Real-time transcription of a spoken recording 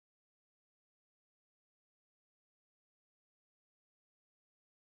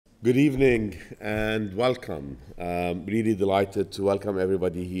Good evening and welcome. Really delighted to welcome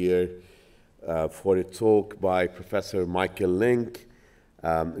everybody here for a talk by Professor Michael Lynk,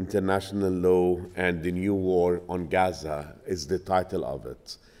 International Law and the New War on Gaza is the title of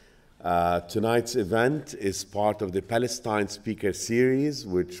it. Tonight's event is part of the Palestine Speaker Series,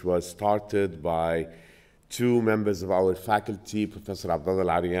 which was started by two members of our faculty, Professor Abdullah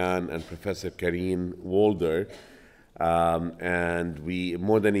Al-Aryan and Professor Karine Walder, and we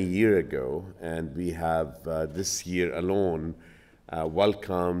more than a year ago, and we have this year alone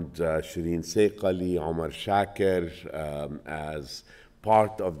welcomed Shireen Saiqali, Omar Shakir as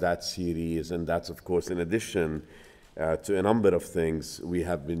part of that series, and that's of course in addition to a number of things we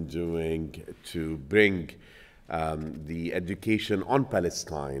have been doing to bring the education on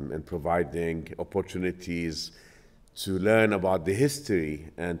Palestine and providing opportunities to learn about the history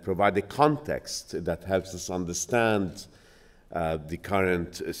and provide a context that helps us understand the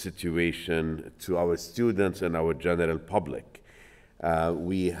current situation to our students and our general public.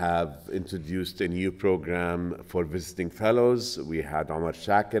 We have introduced a new program for visiting fellows. We had Omar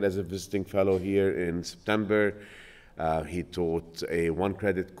Shakir as a visiting fellow here in September. He taught a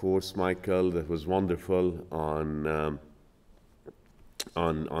one-credit course, Michael, that was wonderful on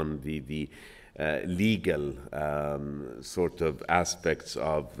the legal sort of aspects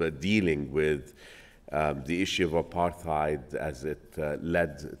of dealing with the issue of apartheid as it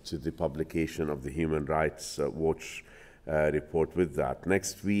led to the publication of the Human Rights Watch report with that.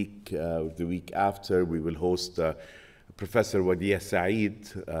 Next week, the week after, we will host Professor Wadia Saeed,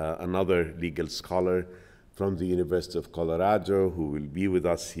 another legal scholar from the University of Colorado, who will be with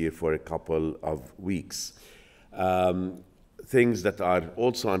us here for a couple of weeks. Things that are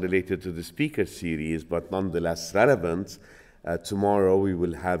also unrelated to the speaker series, but nonetheless relevant. Tomorrow we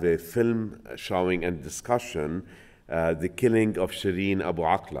will have a film showing and discussion, The Killing of Shireen Abu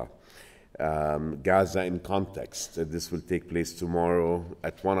Akleh, Gaza in Context. This will take place tomorrow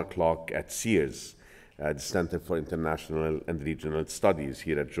at 1 o'clock at Sears, the Center for International and Regional Studies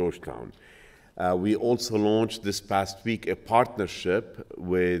here at Georgetown. We also launched this past week a partnership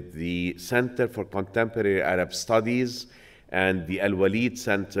with the Center for Contemporary Arab Studies and the Al-Walid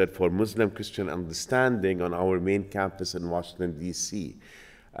Center for Muslim-Christian Understanding on our main campus in Washington, D.C.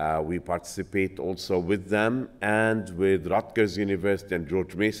 We participate also with them and with Rutgers University and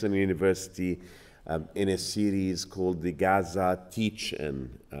George Mason University in a series called the Gaza Teach-In.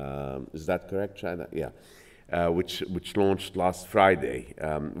 Is that correct, China? Yeah. Which launched last Friday.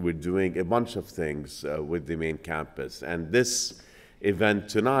 We're doing a bunch of things with the main campus. And this event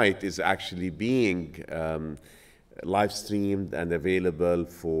tonight is actually being live streamed and available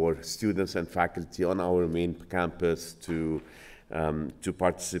for students and faculty on our main campus to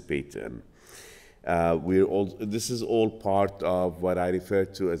participate in. This is all part of what I refer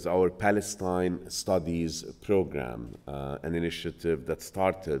to as our Palestine Studies program, an initiative that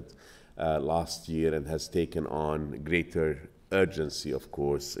started last year and has taken on greater urgency, of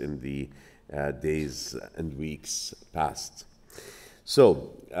course, in the days and weeks past. So,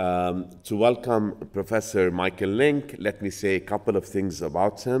 to welcome Professor Michael Lynk, let me say a couple of things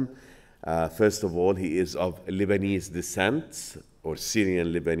about him. First of all, he is of Lebanese descent, or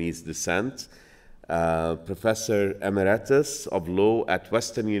Syrian-Lebanese descent. Professor Emeritus of Law at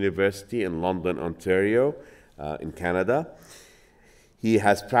Western University in London, Ontario, in Canada. He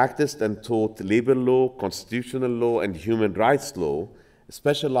has practiced and taught labor law, constitutional law, and human rights law,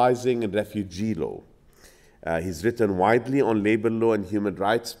 specializing in refugee law. He's written widely on labor law and human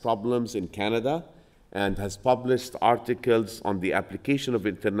rights problems in Canada and has published articles on the application of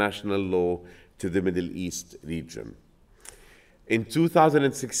international law to the Middle East region. In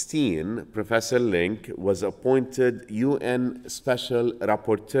 2016, Professor Lynk was appointed UN Special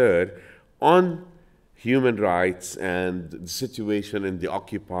Rapporteur on human rights and the situation in the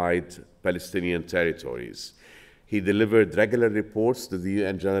occupied Palestinian territories. He delivered regular reports to the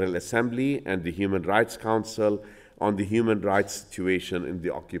UN General Assembly and the Human Rights Council on the human rights situation in the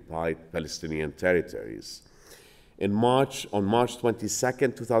occupied Palestinian territories. On March 22,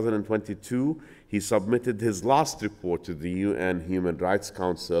 2022, he submitted his last report to the UN Human Rights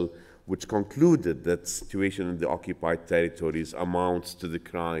Council, which concluded that the situation in the occupied territories amounts to the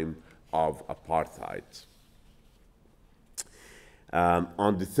crime of apartheid.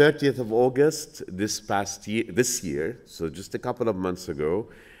 On the 30th of August this year, so just a couple of months ago,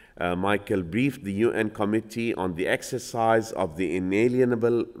 Michael briefed the UN Committee on the exercise of the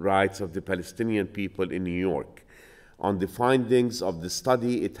inalienable rights of the Palestinian people in New York, on the findings of the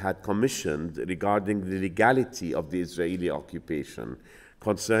study it had commissioned regarding the legality of the Israeli occupation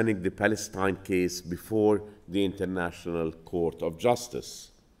concerning the Palestine case before the International Court of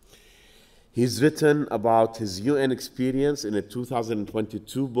Justice. He's written about his UN experience in a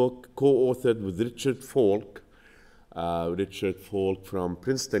 2022 book co-authored with Richard Falk from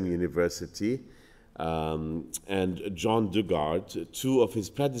Princeton University, and John Dugard, two of his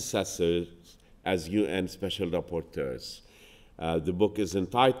predecessors as UN Special Rapporteurs. The book is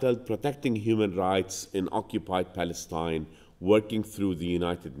entitled Protecting Human Rights in Occupied Palestine, Working Through the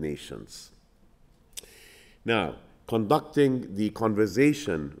United Nations. Now, conducting the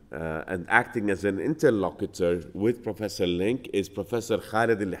conversation and acting as an interlocutor with Professor Lynk is Professor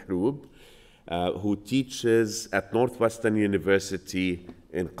Khaled AL-Hroub, who teaches at Northwestern University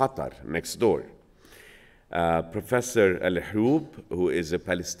in Qatar, next door. Professor AL-Hroub, who is a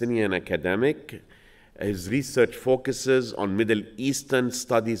Palestinian academic, his research focuses on Middle Eastern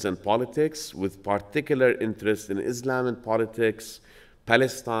studies and politics, with particular interest in Islam and politics,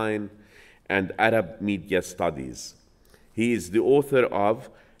 Palestine, and Arab media studies. He is the author of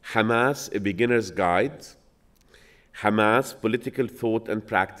Hamas, A Beginner's Guide, Hamas, Political Thought and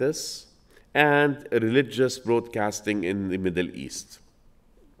Practice, and Religious Broadcasting in the Middle East.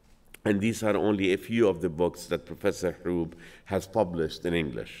 And these are only a few of the books that Professor Hroub has published in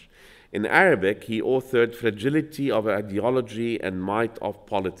English. In Arabic, he authored Fragility of Ideology and Might of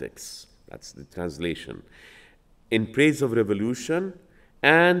Politics, that's the translation, In Praise of Revolution,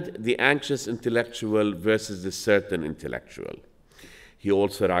 and The Anxious Intellectual versus the Certain Intellectual. He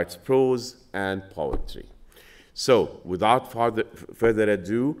also writes prose and poetry. So, without further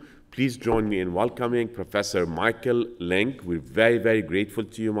ado, please join me in welcoming Professor Michael Lynk. We're very, very grateful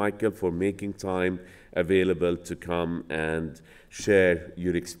to you, Michael, for making time available to come and share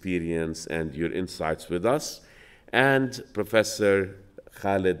your experience and your insights with us. And Professor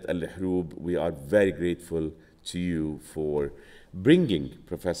Khaled AL-Hroub, we are very grateful to you for bringing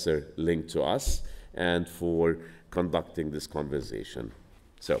Professor Lynk to us and for conducting this conversation.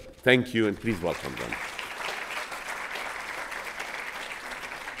 So, thank you, and please welcome them.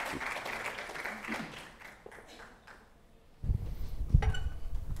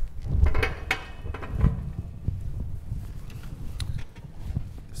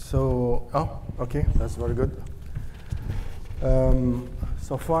 So, okay, that's very good.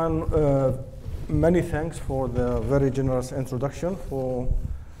 Safwan, many thanks for the very generous introduction for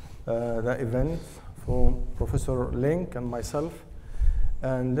the event, for Professor Lynk and myself.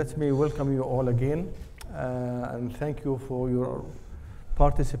 And let me welcome you all again, and thank you for your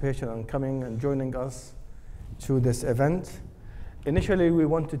participation and coming and joining us to this event. Initially, we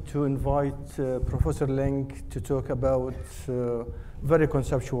wanted to invite Professor Lynk to talk about very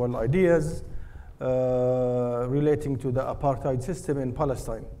conceptual ideas relating to the apartheid system in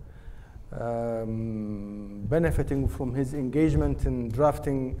Palestine, benefiting from his engagement in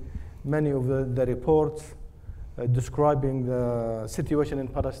drafting many of the reports describing the situation in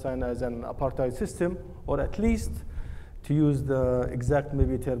Palestine as an apartheid system, or at least, to use the exact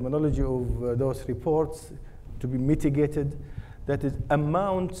maybe terminology of those reports, to be mitigated, that is,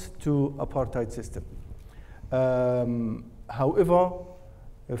 amounts to apartheid system. However,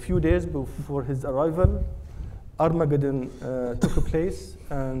 a few days before his arrival, Armageddon took place,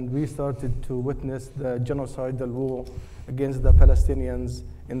 and we started to witness the genocidal war against the Palestinians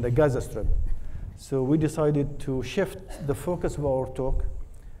in the Gaza Strip. So we decided to shift the focus of our talk,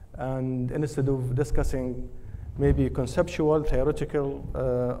 and instead of discussing maybe conceptual, theoretical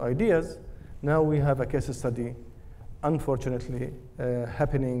ideas, now we have a case study, unfortunately,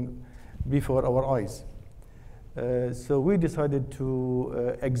 happening before our eyes. So we decided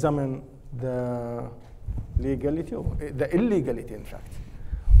to examine the legality, or the illegality, in fact,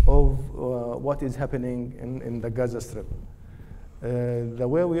 of what is happening in the Gaza Strip. The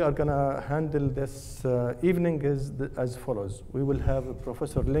way we are going to handle this evening is as follows. We will have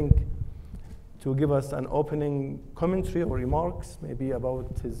Professor Lynk to give us an opening commentary or remarks, maybe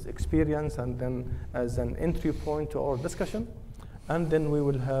about his experience, and then as an entry point to our discussion. And then we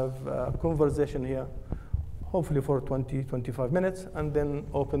will have a conversation here, hopefully for 20, 25 minutes, and then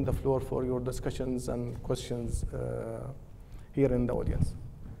open the floor for your discussions and questions here in the audience.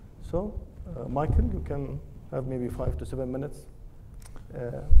 So, Michael, you can have maybe 5 to 7 minutes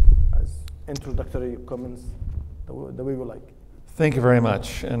as introductory comments, the way you like. Thank you very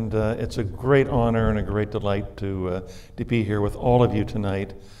much, and it's a great honor and a great delight to be here with all of you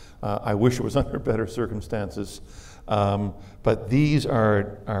tonight. I wish it was under better circumstances, but these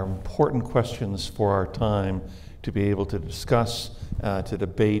are important questions for our time to be able to discuss, to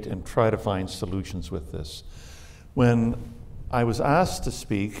debate, and try to find solutions with this. When I was asked to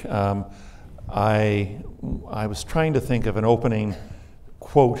speak, I was trying to think of an opening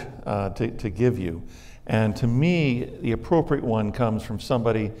quote to give you. And to me, the appropriate one comes from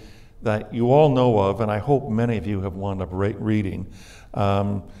somebody that you all know of, and I hope many of you have wound up reading.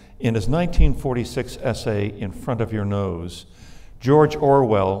 In his 1946 essay, In Front of Your Nose, George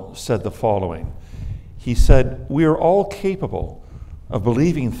Orwell said the following. He said, "We are all capable of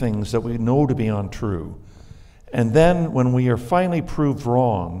believing things that we know to be untrue, and then when we are finally proved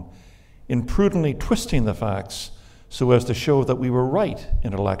wrong, imprudently twisting the facts so as to show that we were right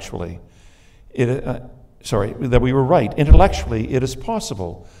intellectually. That we were right. Intellectually, it is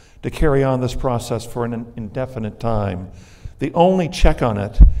possible to carry on this process for an indefinite time. The only check on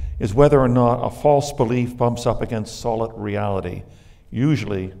it is whether or not a false belief bumps up against solid reality,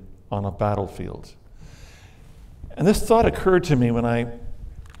 usually on a battlefield." And this thought occurred to me when I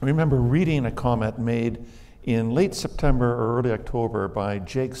remember reading a comment made in late September or early October by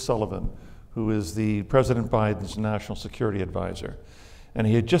Jake Sullivan, who is the President Biden's national security advisor. And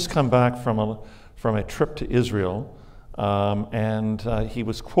he had just come back from a trip to Israel, and he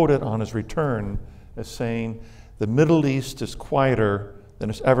was quoted on his return as saying, "The Middle East is quieter than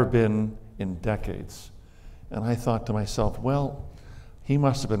it's ever been in decades." And I thought to myself, well, he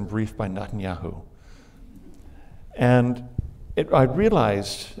must have been briefed by Netanyahu. And I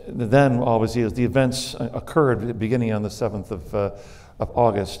realized then, obviously, as the events occurred beginning on the 7th of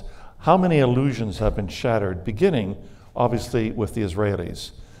August, how many illusions have been shattered, beginning, obviously, with the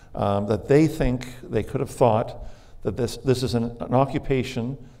Israelis. That they think, they could have thought, that this is an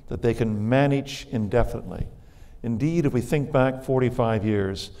occupation that they can manage indefinitely. Indeed, if we think back 45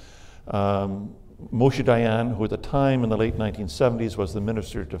 years, Moshe Dayan, who at the time in the late 1970s was the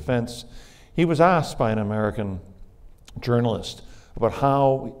Minister of Defense, he was asked by an American journalist about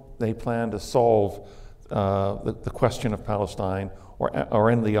how they plan to solve the question of Palestine or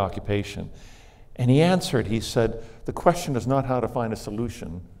end the occupation. And he answered, he said, "The question is not how to find a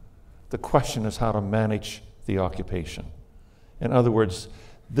solution. The question is how to manage the occupation." In other words,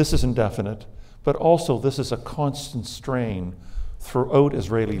 this is indefinite, but also this is a constant strain throughout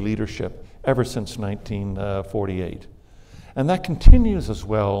Israeli leadership ever since 1948. And that continues as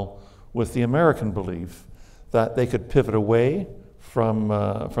well with the American belief that they could pivot away from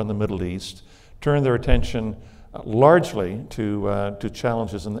the Middle East, turn their attention largely to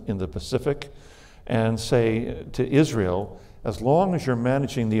challenges in the Pacific, and say to Israel, as long as you're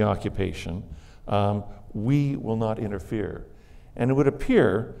managing the occupation, we will not interfere. And it would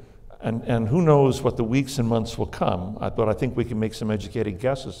appear, and who knows what the weeks and months will come, but I think we can make some educated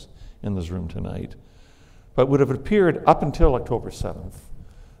guesses in this room tonight, but would have appeared up until October 7th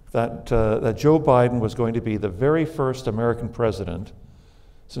that Joe Biden was going to be the very first American president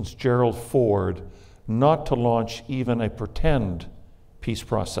since Gerald Ford not to launch even a pretend peace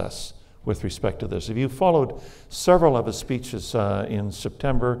process with respect to this. If you followed several of his speeches in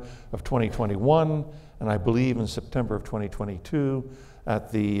September of 2021, and I believe in September of 2022,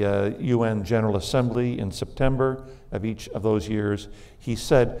 at the UN General Assembly in September of each of those years, he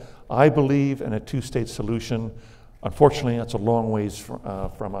said, "I believe in a two-state solution. Unfortunately, that's a long ways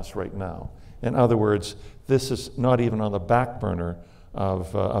from us right now." In other words, this is not even on the back burner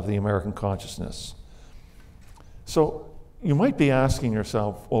of the American consciousness. So you might be asking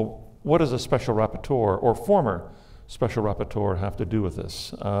yourself, well, what does a special rapporteur or former special rapporteur have to do with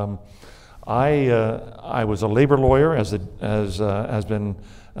this? I was a labor lawyer, as has been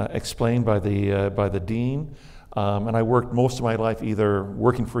explained by the dean, and I worked most of my life either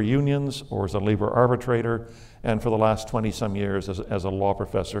working for unions or as a labor arbitrator, and for the last 20-some years as a law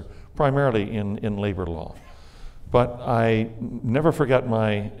professor, primarily in labor law. But I never forget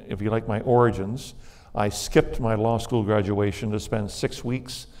my, if you like, my origins. I skipped my law school graduation to spend 6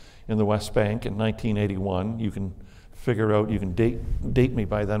 weeks in the West Bank in 1981. You can figure out, you can date me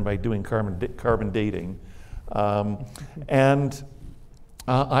by then by doing carbon dating. And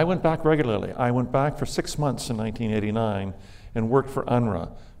I went back regularly. I went back for 6 months in 1989 and worked for UNRWA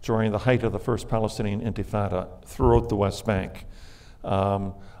during the height of the first Palestinian Intifada throughout the West Bank.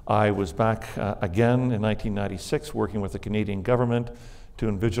 I was back again in 1996 working with the Canadian government to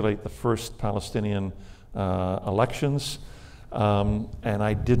invigilate the first Palestinian elections. And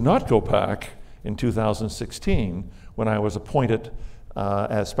I did not go back in 2016 when I was appointed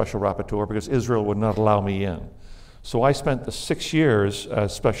as special rapporteur because Israel would not allow me in. So I spent the 6 years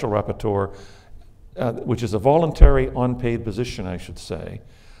as special rapporteur, which is a voluntary unpaid position, I should say.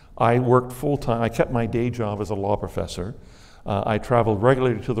 I worked full-time. I kept my day job as a law professor. I traveled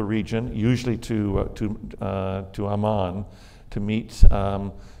regularly to the region, usually to Amman, to meet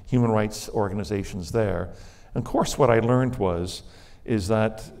human rights organizations there. And of course, what I learned is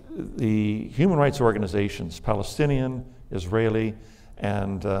that the human rights organizations, Palestinian, Israeli,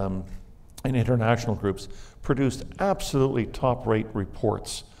 and international groups, produced absolutely top-rate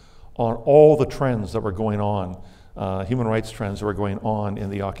reports on all the trends that were going on, human rights trends that were going on in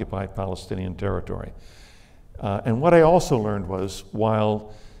the occupied Palestinian territory. And what I also learned was,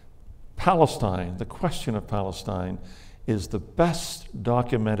 while Palestine, the question of Palestine, is the best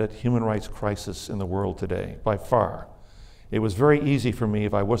documented human rights crisis in the world today, by far. It was very easy for me,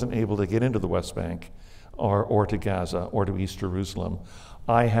 if I wasn't able to get into the West Bank or to Gaza or to East Jerusalem,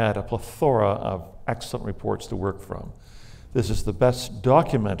 I had a plethora of excellent reports to work from. This is the best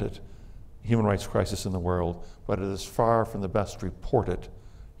documented human rights crisis in the world, but it is far from the best reported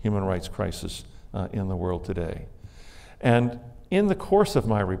human rights crisis in the world today. And in the course of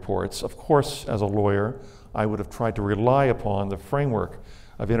my reports, of course, as a lawyer, I would have tried to rely upon the framework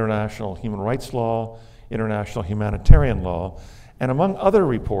of international human rights law, international humanitarian law, and among other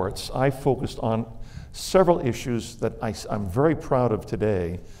reports, I focused on several issues that I'm very proud of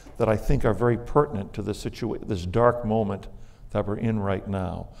today that I think are very pertinent to this dark moment that we're in right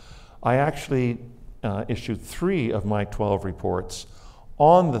now. I actually issued 3 of my 12 reports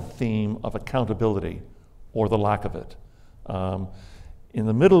on the theme of accountability, or the lack of it. In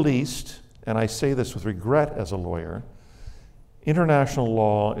the Middle East, and I say this with regret as a lawyer, international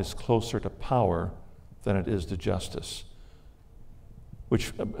law is closer to power than it is to justice,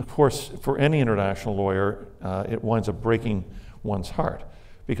 which, of course, for any international lawyer, it winds up breaking one's heart,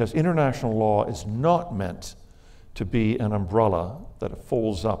 because international law is not meant to be an umbrella that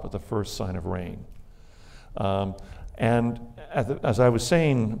folds up at the first sign of rain. And as I was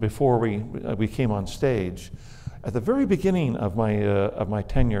saying before we came on stage, at the very beginning of my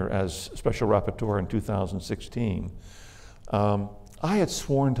tenure as Special Rapporteur in 2016, I had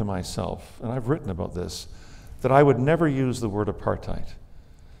sworn to myself, and I've written about this, that I would never use the word apartheid.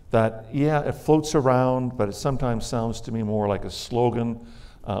 That, yeah, it floats around, but it sometimes sounds to me more like a slogan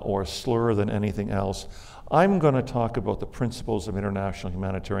or a slur than anything else. I'm going to talk about the principles of international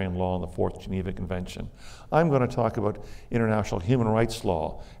humanitarian law and the Fourth Geneva Convention. I'm going to talk about international human rights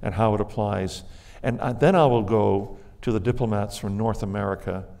law and how it applies. And then I will go to the diplomats from North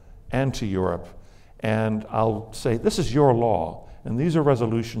America and to Europe, and I'll say, this is your law, and these are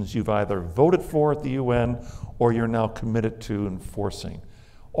resolutions you've either voted for at the UN or you're now committed to enforcing.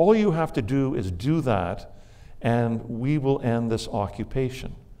 All you have to do is do that, and we will end this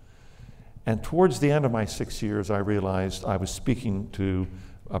occupation. And towards the end of my 6 years, I realized I was speaking to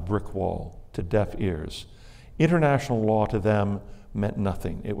a brick wall, to deaf ears. International law to them meant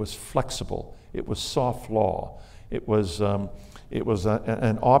nothing. It was flexible. It was soft law. It was an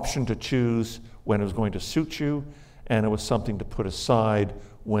option to choose when it was going to suit you, and it was something to put aside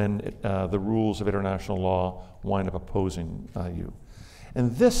when the rules of international law wind up opposing you.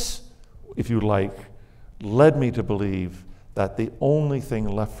 And this, if you like, led me to believe that the only thing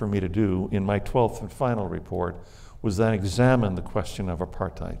left for me to do in my 12th and final report was then examine the question of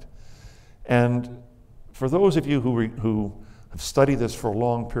apartheid. And for those of you who have studied this for a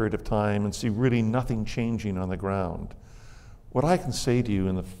long period of time and see really nothing changing on the ground, what I can say to you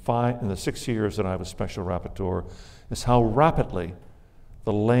in the 6 years that I was Special Rapporteur is how rapidly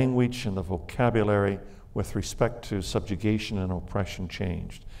the language and the vocabulary with respect to subjugation and oppression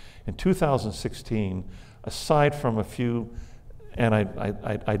changed. In 2016, aside from a few, and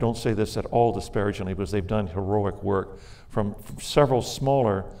I don't say this at all disparagingly because they've done heroic work, from several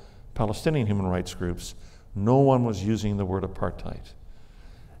smaller Palestinian human rights groups, no one was using the word apartheid.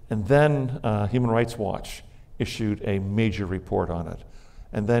 And then Human Rights Watch issued a major report on it.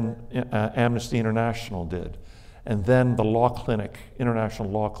 And then Amnesty International did. And then the Law Clinic, International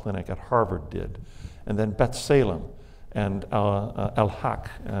Law Clinic at Harvard did. And then Bet Salem and Al-Haq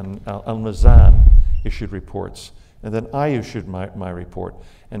and Al-Mizan issued reports. And then I issued my report.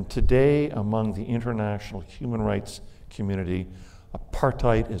 And today, among the international human rights community,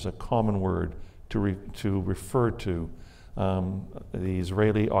 apartheid is a common word to refer to the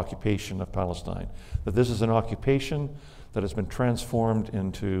Israeli occupation of Palestine. That this is an occupation that has been transformed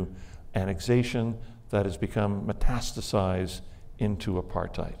into annexation, that has become metastasized into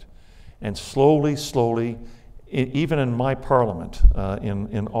apartheid. And slowly, even in my parliament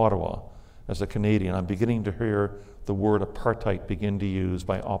in Ottawa, as a Canadian, I'm beginning to hear the word apartheid begin to use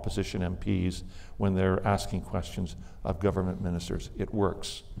by opposition MPs when they're asking questions of government ministers. It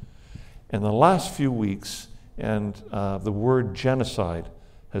works. In the last few weeks, and the word genocide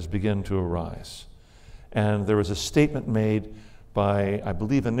has begun to arise. And there was a statement made by, I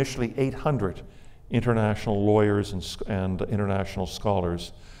believe, initially 800 international lawyers and international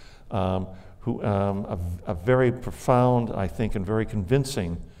scholars, who a very profound, I think, and very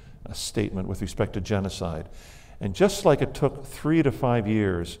convincing statement with respect to genocide. And just like it took 3 to 5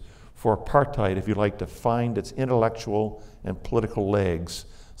 years for apartheid, if you like, to find its intellectual and political legs,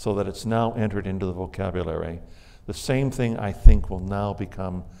 so that it's now entered into the vocabulary. The same thing, I think, will now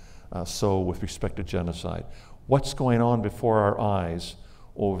become so with respect to genocide. What's going on before our eyes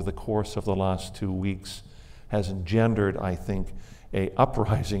over the course of the last 2 weeks has engendered, I think, a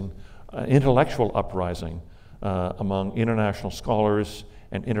uprising, intellectual uprising among international scholars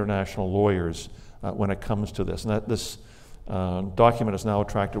and international lawyers when it comes to this. And that this document has now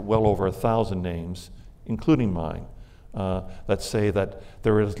attracted well over 1,000 names, including mine, that say that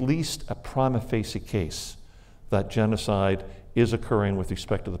there is at least a prima facie case that genocide is occurring with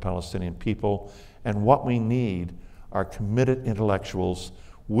respect to the Palestinian people, and what we need are committed intellectuals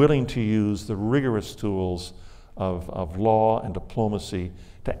willing to use the rigorous tools of law and diplomacy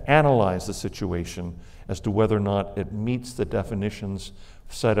to analyze the situation as to whether or not it meets the definitions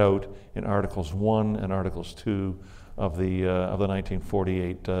set out in Articles 1 and Articles 2 of the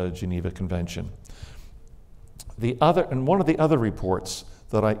 1948 Geneva Convention. One of the other reports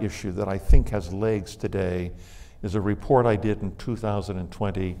that I issued that I think has legs today is a report I did in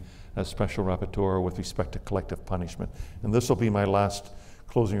 2020 as Special Rapporteur with respect to collective punishment. And this will be my last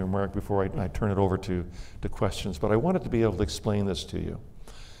closing remark before I turn it over to questions, but I wanted to be able to explain this to you.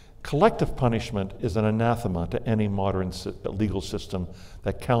 Collective punishment is an anathema to any modern legal system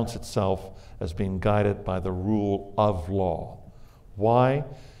that counts itself as being guided by the rule of law. Why?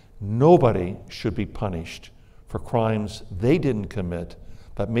 Nobody should be punished for crimes they didn't commit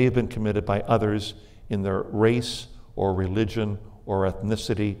that may have been committed by others in their race or religion or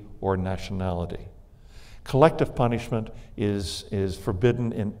ethnicity or nationality. Collective punishment is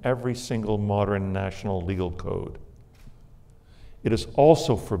forbidden in every single modern national legal code. It is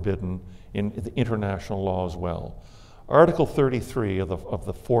also forbidden in the international law as well. Article 33 of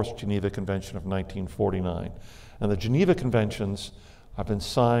the Fourth Geneva Convention of 1949, and the Geneva Conventions have been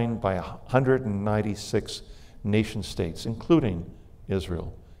signed by 196 nation states, including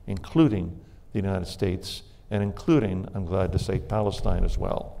Israel, including the United States, and including, I'm glad to say, Palestine as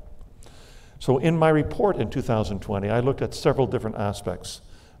well. So in my report in 2020, I looked at several different aspects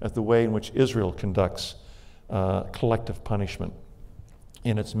of the way in which Israel conducts collective punishment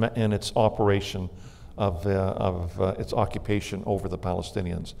in its operation of its occupation over the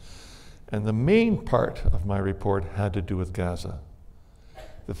Palestinians. And the main part of my report had to do with Gaza.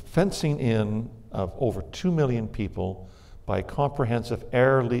 The fencing in of over 2 million people by comprehensive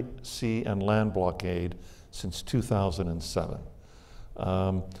air, sea, and land blockade since 2007.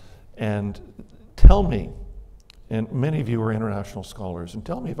 And tell me, and many of you are international scholars, and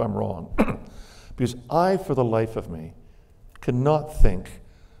tell me if I'm wrong, because I, for the life of me, cannot think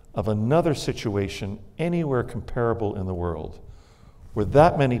of another situation anywhere comparable in the world where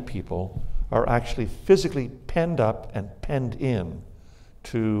that many people are actually physically penned up and penned in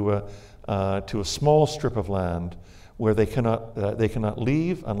to a small strip of land where they cannot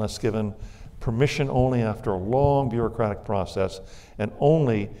leave unless given permission only after a long bureaucratic process, and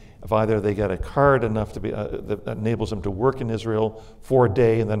only if either they get a card enough to be that enables them to work in Israel for a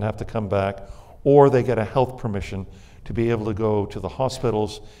day and then have to come back, or they get a health permission to be able to go to the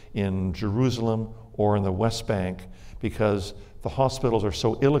hospitals in Jerusalem or in the West Bank, because the hospitals are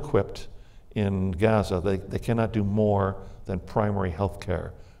so ill-equipped in Gaza, they cannot do more than primary health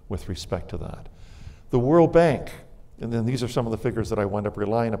care with respect to that. The World Bank, and then these are some of the figures that I wound up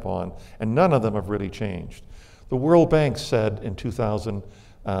relying upon, and none of them have really changed. The World Bank said in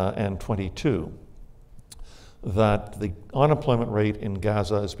 2022 that the unemployment rate in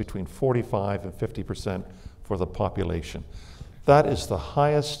Gaza is between 45 and 50% for the population. That is the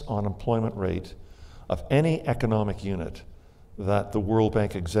highest unemployment rate of any economic unit that the World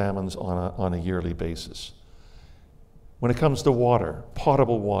Bank examines on a yearly basis. When it comes to water,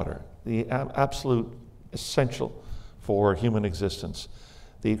 potable water, the absolute essential for human existence,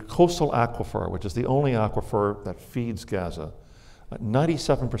 the coastal aquifer, which is the only aquifer that feeds Gaza,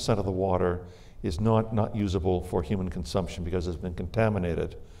 97% of the water is not usable for human consumption because it's been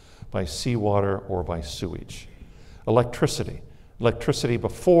contaminated by seawater or by sewage. Electricity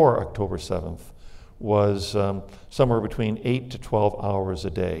before October 7th was somewhere between 8 to 12 hours a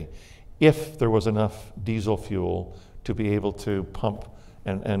day, if there was enough diesel fuel to be able to pump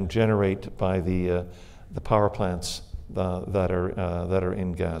and generate by the power plants that are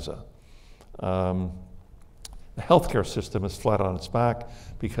in Gaza. The healthcare system is flat on its back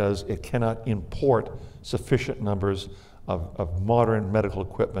because it cannot import sufficient numbers of modern medical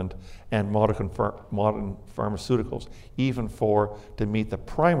equipment and modern pharmaceuticals, even to meet the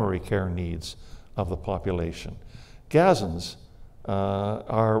primary care needs of the population. Gazans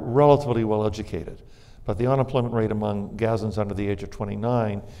are relatively well educated, but the unemployment rate among Gazans under the age of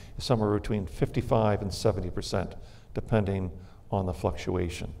 29 is somewhere between 55 and 70%, depending on the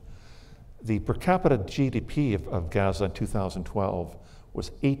fluctuation. The per capita GDP of Gaza in 2012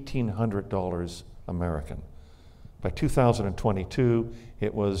 was $1,800 American. By 2022,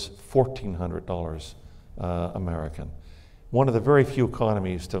 it was $1,400 American. One of the very few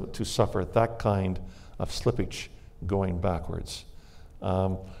economies to suffer that kind of slippage going backwards.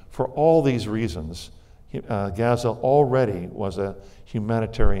 For all these reasons, Gaza already was a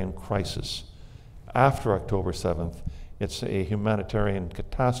humanitarian crisis. After October 7th, it's a humanitarian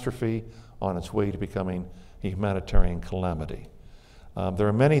catastrophe on its way to becoming a humanitarian calamity. There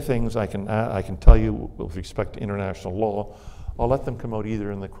are many things I can tell you with respect to international law. I'll let them come out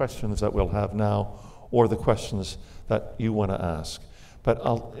either in the questions that we'll have now or the questions that you want to ask.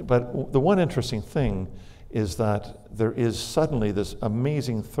 But the one interesting thing is that there is suddenly this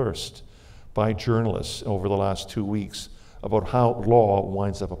amazing thirst by journalists over the last 2 weeks about how law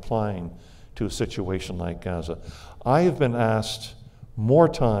winds up applying to a situation like Gaza. I have been asked more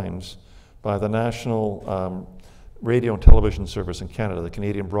times by the National Radio and Television Service in Canada, the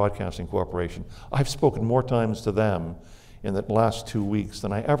Canadian Broadcasting Corporation. I've spoken more times to them in the last 2 weeks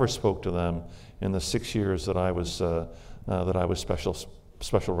than I ever spoke to them in the 6 years that I was special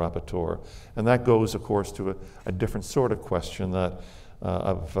rapporteur. And that goes, of course, to a different sort of question that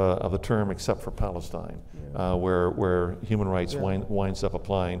of the term "except for Palestine," where human rights winds up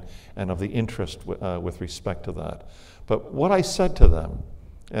applying, and of the interest with respect to that. But what I said to them,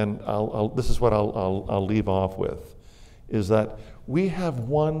 and this is what I'll leave off with, is that we have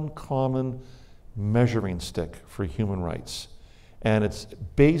one common measuring stick for human rights, and it's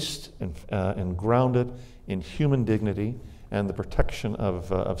based and grounded in human dignity and the protection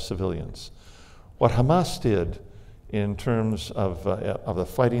of civilians. What Hamas did in terms of the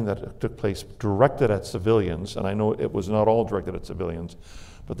fighting that took place directed at civilians, and I know it was not all directed at civilians,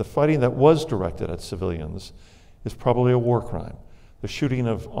 but the fighting that was directed at civilians is probably a war crime. The shooting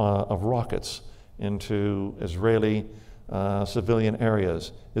of rockets into Israeli civilian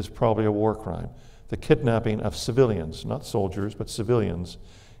areas is probably a war crime. The kidnapping of civilians, not soldiers, but civilians,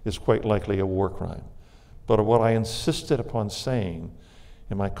 is quite likely a war crime. But what I insisted upon saying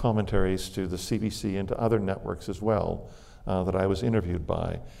in my commentaries to the CBC and to other networks as well that I was interviewed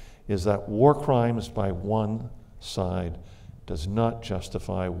by is that war crimes by one side does not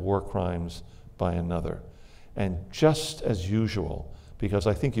justify war crimes by another. And just as usual, because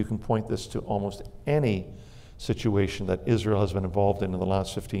I think you can point this to almost any situation that Israel has been involved in the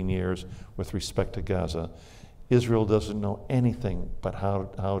last 15 years with respect to Gaza, Israel doesn't know anything but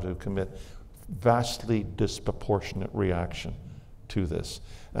how to commit vastly disproportionate reaction to this.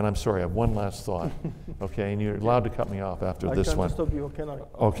 And I'm sorry, I have one last thought, okay, and you're allowed to cut me off after this one. I can't stop you, can I?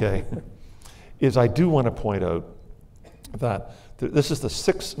 Okay, is I do want to point out that this is the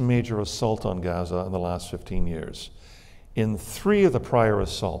sixth major assault on Gaza in the last 15 years. In 3 of the prior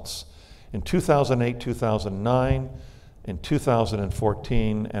assaults, in 2008, 2009, in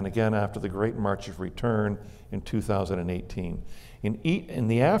 2014, and again after the Great March of Return in 2018. In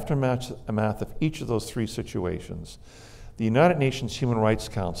the aftermath of each of those 3 situations, the United Nations Human Rights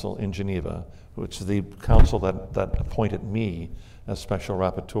Council in Geneva, which is the council that appointed me as Special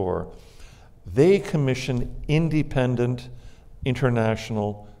Rapporteur, they commissioned independent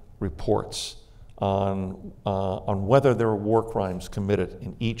international reports on whether there were war crimes committed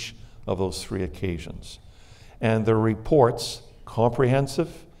in each of those 3 occasions. And the reports,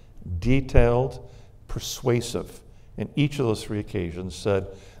 comprehensive, detailed, persuasive, in each of those 3 occasions said,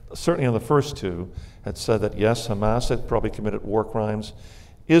 certainly on the first 2, had said that yes, Hamas had probably committed war crimes.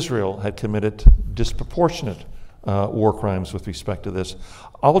 Israel had committed disproportionate war crimes with respect to this.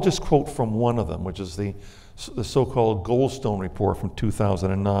 I'll just quote from one of them, which is the so-called Goldstone report from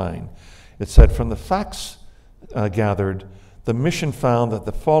 2009. It said, from the facts gathered, the mission found that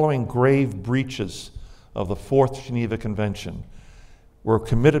the following grave breaches of the 4th Geneva Convention were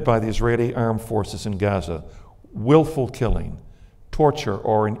committed by the Israeli armed forces in Gaza: willful killing, torture,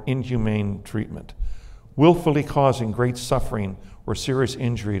 or an inhumane treatment, willfully causing great suffering or serious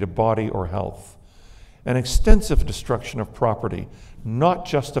injury to body or health, an extensive destruction of property not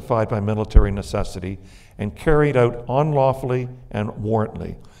justified by military necessity and carried out unlawfully and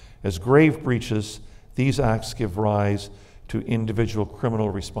warrantly. As grave breaches, these acts give rise to individual criminal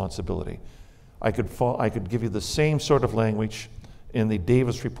responsibility. I could give you the same sort of language in the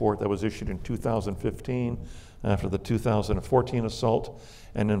Davis report that was issued in 2015 after the 2014 assault,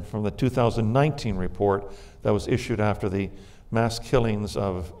 and then from the 2019 report that was issued after the mass killings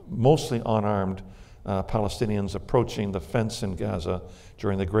of mostly unarmed Palestinians approaching the fence in Gaza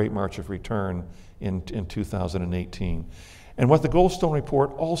during the Great March of Return in 2018. And what the Goldstone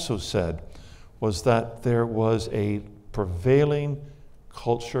report also said was that there was a prevailing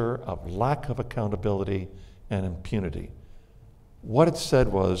culture of lack of accountability and impunity. What it said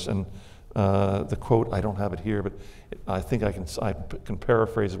was, and the quote, I don't have it here, but I think I can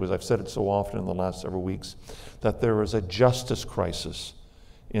paraphrase it because I've said it so often in the last several weeks, that there was a justice crisis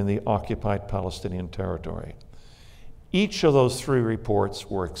in the occupied Palestinian territory. Each of those three reports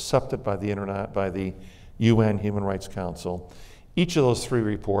were accepted by the UN Human Rights Council. Each of those three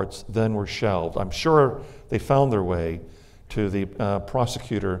reports then were shelved. I'm sure they found their way to the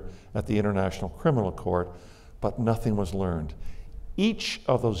prosecutor at the International Criminal Court, but nothing was learned. Each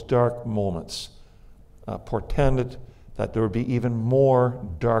of those dark moments portended that there would be even more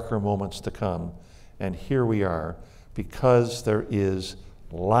darker moments to come. And here we are, because there is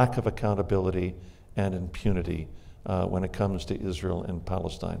lack of accountability and impunity when it comes to Israel and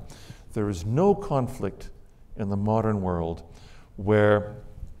Palestine. There is no conflict in the modern world where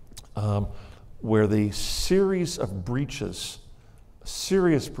the series of breaches,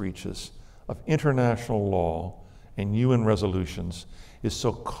 serious breaches of international law and UN resolutions is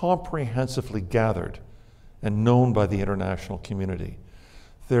so comprehensively gathered and known by the international community.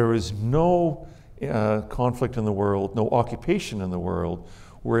 There is no conflict in the world, no occupation in the world,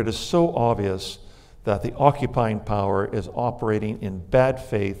 where it is so obvious that the occupying power is operating in bad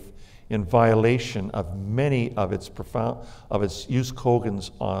faith, in violation of many of its Jus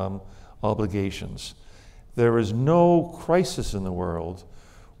Cogens obligations. There is no crisis in the world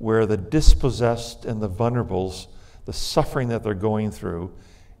where the dispossessed and the vulnerables, the suffering that they're going through,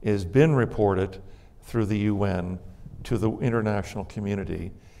 has been reported through the UN to the international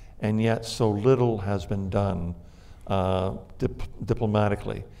community, and yet so little has been done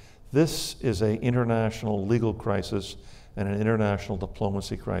diplomatically. This is an international legal crisis and an international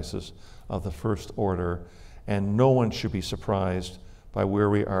diplomacy crisis of the first order, and no one should be surprised by where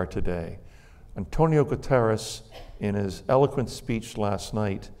we are today. Antonio Guterres, in his eloquent speech last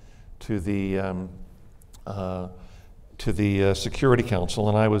night to the Security Council,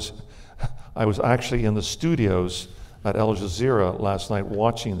 and I was actually in the studios at Al Jazeera last night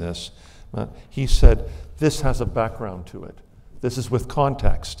watching this. He said, this has a background to it. This is with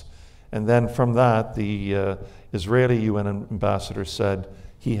context. And then from that, the Israeli UN ambassador said,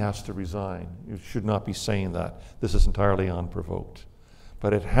 he has to resign. You should not be saying that. This is entirely unprovoked.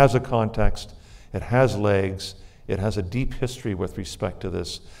 But it has a context, it has legs, it has a deep history with respect to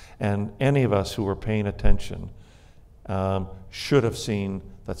this. And any of us who were paying attention should have seen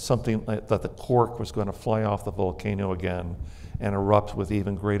that that the cork was going to fly off the volcano again and erupt with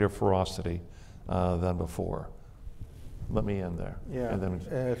even greater ferocity than before. Let me end there. Yeah. And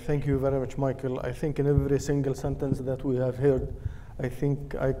then thank you very much, Michael. I think in every single sentence that we have heard, I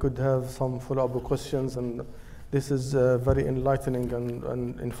think I could have some follow-up questions, and this is very enlightening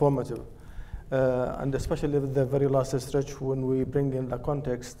and informative. And especially with the very last stretch when we bring in the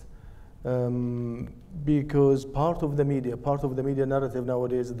context, because part of the media narrative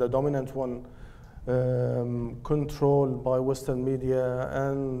nowadays, the dominant one, controlled by Western media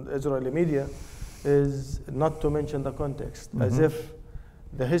and Israeli media, is not to mention the context, as if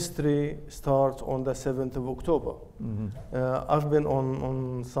the history starts on the 7th of October. I've been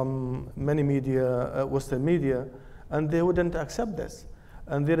on many media, Western media, and they wouldn't accept this.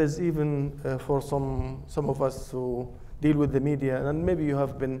 And there is even for some of us who deal with the media, and maybe you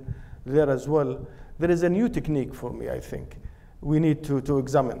have been there as well, there is a new technique for me, I think, we need to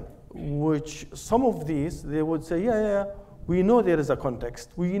examine, which some of these, they would say, yeah, we know there is a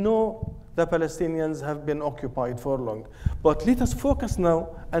context. We know the Palestinians have been occupied for long, but let us focus now,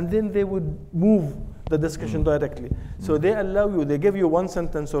 and then they would move the discussion directly. So they allow you, they give you one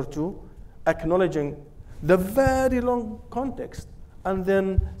sentence or two, acknowledging the very long context, and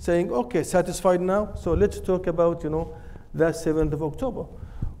then saying, okay, satisfied now, so let's talk about, the 7th of October,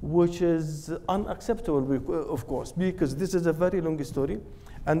 which is unacceptable, of course, because this is a very long story.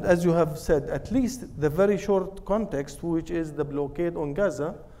 And as you have said, at least the very short context, which is the blockade on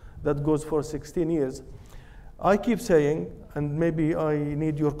Gaza, that goes for 16 years. I keep saying, and maybe I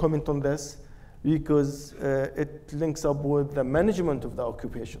need your comment on this, because it links up with the management of the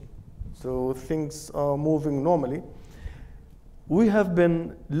occupation. So things are moving normally. We have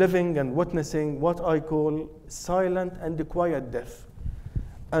been living and witnessing what I call silent and quiet death.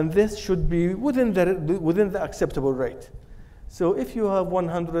 And this should be within the acceptable rate. So if you have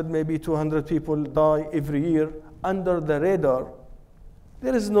 100, maybe 200 people die every year under the radar,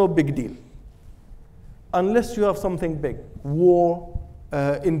 there is no big deal. Unless you have something big, war,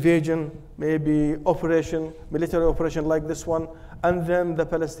 invasion, maybe operation, military operation like this one, and then the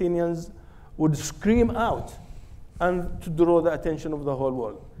Palestinians would scream out and to draw the attention of the whole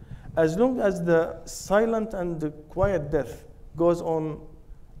world. As long as the silent and the quiet death goes on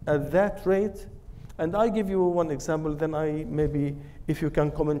at that rate, and I give you one example, then I maybe, if you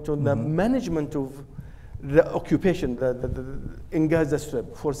can comment on the management of the occupation in Gaza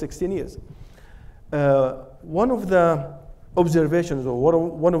Strip for 16 years. One of the observations, or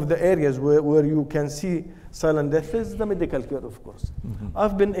one of the areas where you can see silent death is the medical care, of course.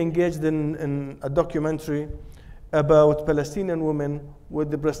 I've been engaged in a documentary about Palestinian women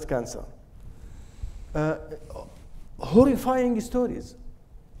with the breast cancer. Horrifying stories.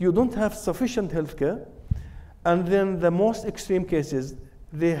 You don't have sufficient health care, and then the most extreme cases,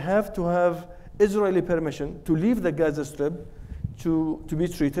 they have to have Israeli permission to leave the Gaza Strip to be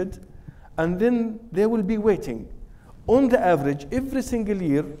treated, and then they will be waiting. On the average, every single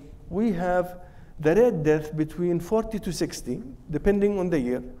year, we have the rate death between 40 to 60, depending on the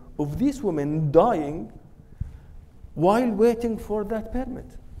year, of these women dying while waiting for that permit.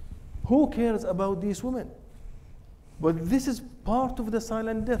 Who cares about these women? But this is part of the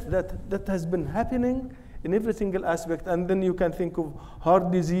silent death that has been happening in every single aspect. And then you can think of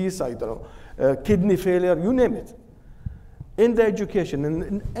heart disease, I don't know, kidney failure, you name it. In the education,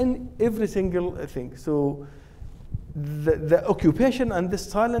 in every single thing. So the occupation and the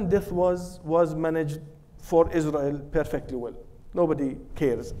silent death was managed for Israel perfectly well. Nobody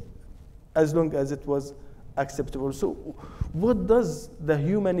cares, as long as it was acceptable. So what does the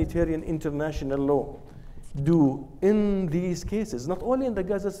humanitarian international law do in these cases? Not only in the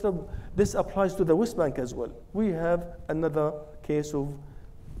Gaza Strip, this applies to the West Bank as well. We have another case of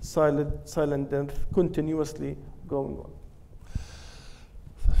silent death continuously going on.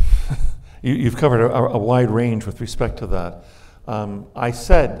 You've covered a wide range with respect to that. I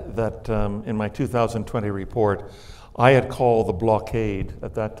said that in my 2020 report, I had called the blockade,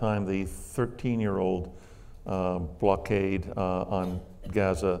 at that time the 13-year-old blockade on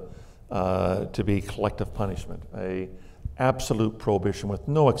Gaza, to be collective punishment, a absolute prohibition with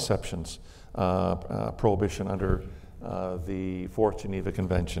no exceptions, prohibition under the Fourth Geneva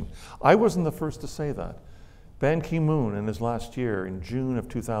Convention. I wasn't the first to say that. Ban Ki-moon, in his last year, in June of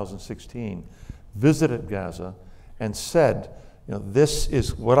 2016, visited Gaza and said, you know, this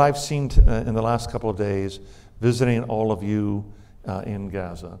is what I've seen in the last couple of days, visiting all of you in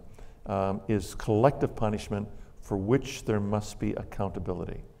Gaza, is collective punishment for which there must be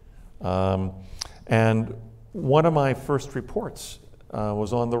accountability. And one of my first reports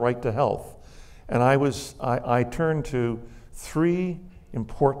was on the right to health. And I turned to three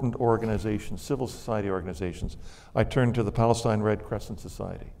important organizations, civil society organizations. I turned to the Palestine Red Crescent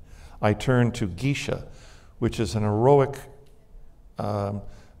Society. I turned to Gisha, which is an heroic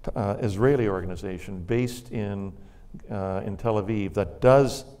Israeli organization based in Tel Aviv that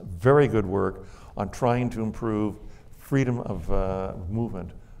does very good work on trying to improve freedom of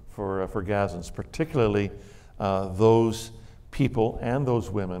movement for Gazans, particularly those people and those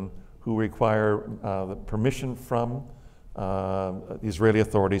women who require the permission from the Israeli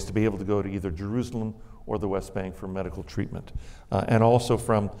authorities to be able to go to either Jerusalem or the West Bank for medical treatment, and also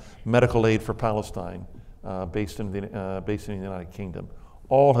from Medical Aid for Palestine, based in the United Kingdom.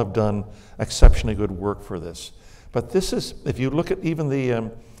 All have done exceptionally good work for this. But this is, if you look at even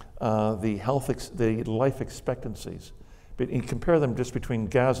the life expectancies, but you compare them just between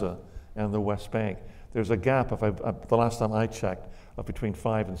Gaza and the West Bank, there's a gap, the last time I checked, of between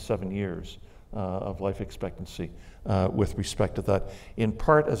 5 and 7 years of life expectancy with respect to that. In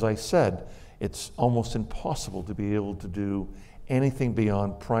part, as I said, it's almost impossible to be able to do anything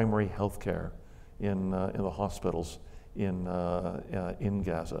beyond primary health care in the hospitals in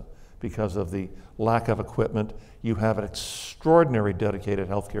Gaza because of the lack of equipment. You have an extraordinary dedicated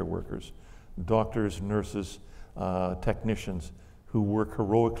healthcare workers, doctors, nurses, technicians who work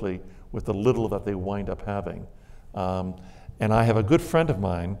heroically with the little that they wind up having. And I have a good friend of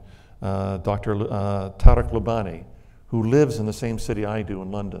mine, Dr. Tariq Lubani, who lives in the same city I do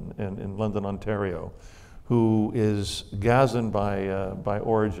in London, in London, Ontario, who is Gazan by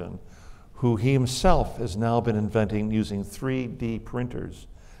origin, who he himself has now been inventing, using 3D printers,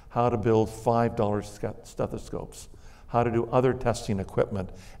 how to build $5 stethoscopes, how to do other testing equipment,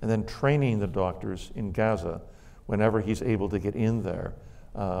 and then training the doctors in Gaza whenever he's able to get in there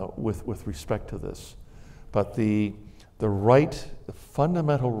with respect to this. But the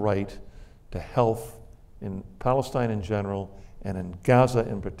fundamental right to health in Palestine in general and in Gaza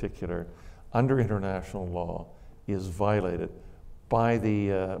in particular, under international law, is violated by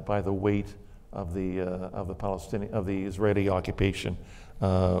the weight of the Israeli occupation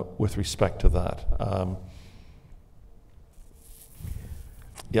with respect to that.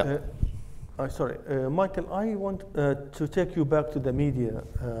 Yeah. Sorry, Michael, I want to take you back to the media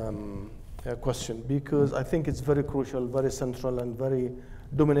question, because I think it's very crucial, very central, and very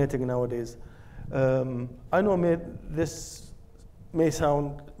dominating nowadays. I know this may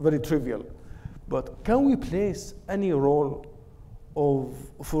sound very trivial, but can we place any role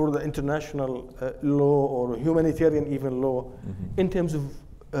for the international law or humanitarian even law in terms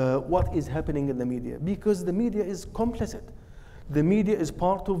of what is happening in the media? Because the media is complicit. The media is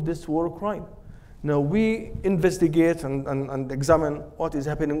part of this war crime. Now we investigate and examine what is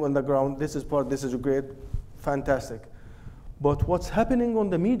happening on the ground. This is great, fantastic. But what's happening on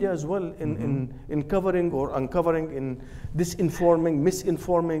the media as well in covering or uncovering, in disinforming,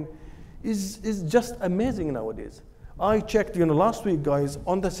 misinforming, is just amazing nowadays. I checked, last week, guys,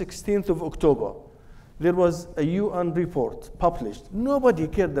 on the 16th of October, there was a UN report published. Nobody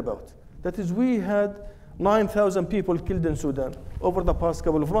cared about. That is, we had 9,000 people killed in Sudan over the past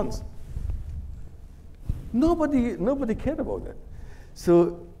couple of months. Nobody cared about that.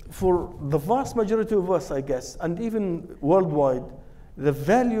 So for the vast majority of us, I guess, and even worldwide, the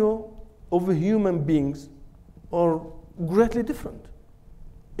value of human beings are greatly different.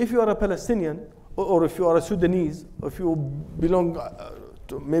 If you are a Palestinian, or if you are a Sudanese, or if you belong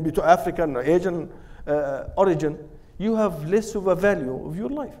maybe to African or Asian origin, you have less of a value of your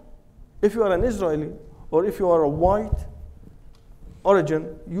life. If you are an Israeli, or if you are a white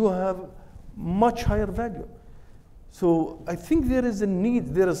origin, you have much higher value. So I think there is a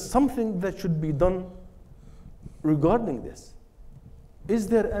need, there is something that should be done regarding this. Is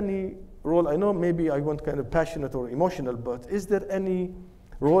there any role? I know maybe I want kind of passionate or emotional, but is there any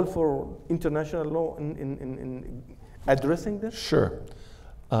role for international law in addressing this? Sure.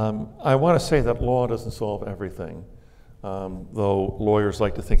 I want to say that law doesn't solve everything, though lawyers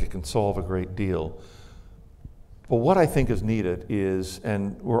like to think it can solve a great deal. But what I think is needed is,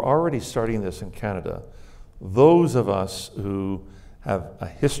 and we're already starting this in Canada, those of us who have a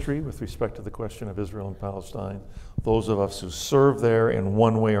history with respect to the question of Israel and Palestine, those of us who serve there in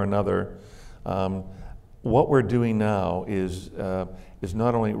one way or another, what we're doing now is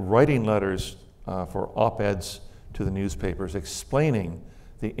not only writing letters for op-eds to the newspapers explaining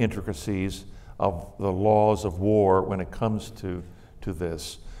the intricacies of the laws of war when it comes to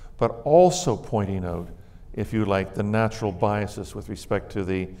this, but also pointing out, if you like, the natural biases with respect to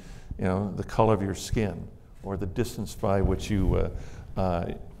the color of your skin or the distance by which you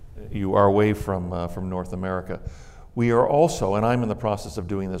are away from North America. We are also, and I'm in the process of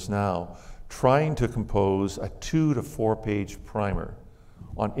doing this now, trying to compose a 2 to 4 page primer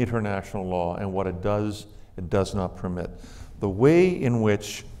on international law and what it does not permit. The way in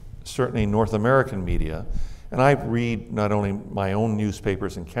which certainly North American media, and I read not only my own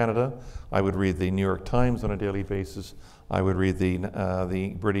newspapers in Canada, I would read the New York Times on a daily basis, I would read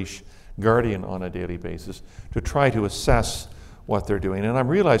the British Guardian on a daily basis to try to assess what they're doing. And I'm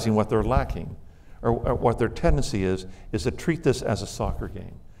realizing what they're lacking, or what their tendency is to treat this as a soccer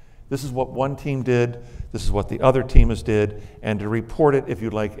game. This is what one team did, this is what the other team has did, and to report it, if you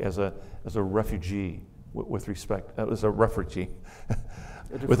like, as a refugee with respect, as a refugee.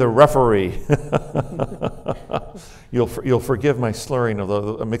 With a referee. You'll forgive my slurring of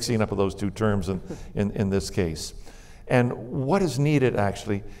the mixing up of those two terms in this case. And what is needed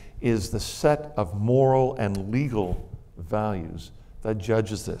actually is the set of moral and legal values that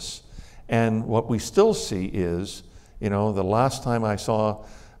judges this. And what we still see is, the last time I saw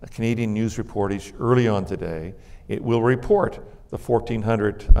a Canadian news reportage early on today, it will report the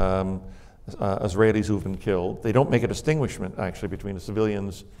 1,400 Israelis who've been killed. They don't make a distinguishment actually between the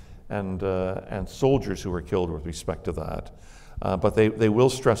civilians and soldiers who were killed with respect to that. But they will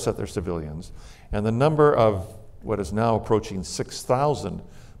stress that they're civilians. And the number of what is now approaching 6,000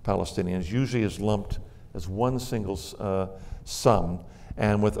 Palestinians usually is lumped as one single sum,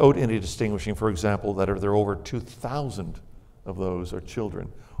 and without any distinguishing, for example, that there are over 2,000 of those are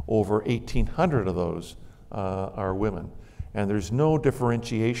children. Over 1,800 of those are women. And there's no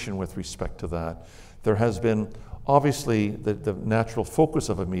differentiation with respect to that. There has been, obviously, the natural focus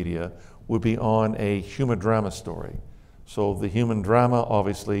of a media would be on a human drama story. So the human drama,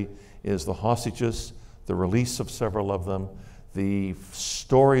 obviously, is the hostages, the release of several of them, the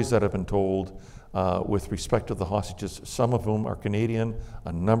stories that have been told with respect to the hostages, some of whom are Canadian,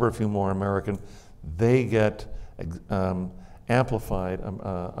 a number of whom are American. They get amplified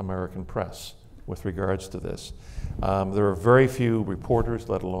American press with regards to this. There are very few reporters,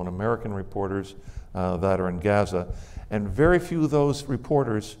 let alone American reporters, that are in Gaza, and very few of those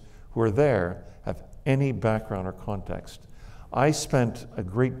reporters who are there have any background or context. I spent a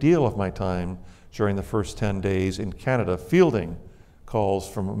great deal of my time during the first 10 days in Canada fielding calls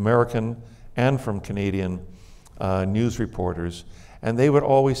from American and from Canadian news reporters. And they would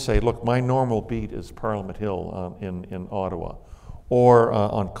always say, look, my normal beat is Parliament Hill in Ottawa, or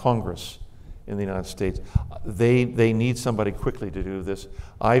on Congress in the United States. They need somebody quickly to do this.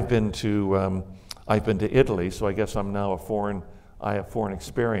 I've been to Italy, so I guess I'm now I have foreign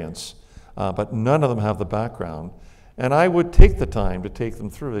experience, but none of them have the background. And I would take the time to take them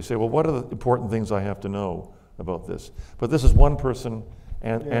through. They say, well, what are the important things I have to know about this? But this is one person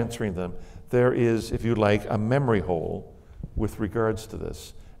answering them. There is, if you like, a memory hole with regards to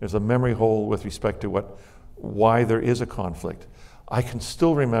this. There's a memory hole with respect to why there is a conflict. I can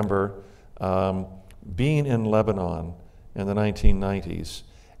still remember being in Lebanon in the 1990s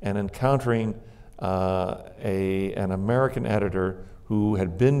and encountering an American editor who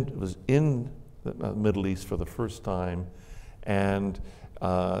was in the Middle East for the first time, and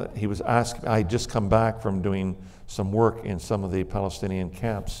he was asking, I'd just come back from doing some work in some of the Palestinian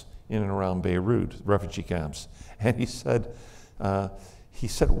camps in and around Beirut, refugee camps, and he said,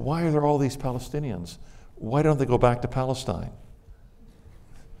 why are there all these Palestinians? Why don't they go back to Palestine?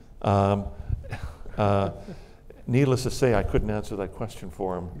 Needless to say, I couldn't answer that question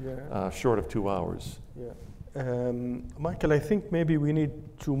for him, short of 2 hours. Yeah. Michael, I think maybe we need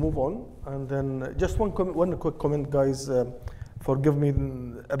to move on, and then just one quick comment, guys. Forgive me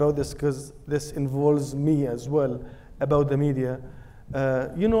about this, because this involves me as well, about the media.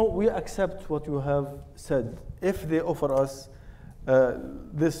 We accept what you have said. If they offer us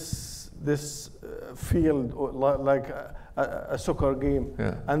this field, or like a soccer game,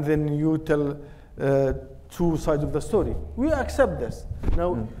 and then you tell two sides of the story, we accept this.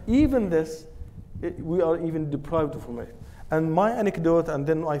 Now, even this, we are even deprived from it. And my anecdote, and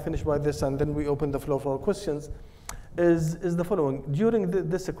then I finish by this, and then we open the floor for questions, is the following. During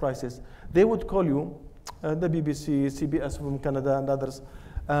this crisis, they would call you, the BBC, CBS from Canada, and others,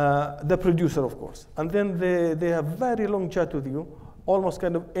 the producer, of course. And then they have very long chat with you, almost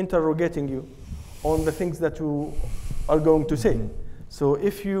kind of interrogating you on the things that you are going to say. So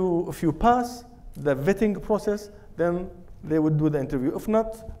if you pass the vetting process, then they would do the interview. If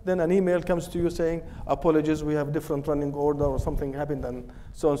not, then an email comes to you saying, apologies, we have different running order, or something happened, and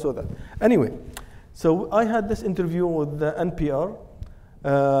so on, so that. Anyway, so I had this interview with the NPR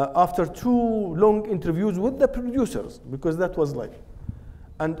after 2 long interviews with the producers, because that was live.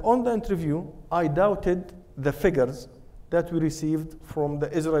 And on the interview, I doubted the figures that we received from the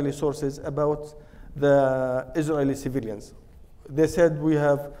Israeli sources about the Israeli civilians. They said we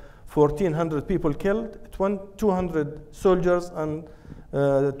have 1,400 people killed, 200 soldiers, and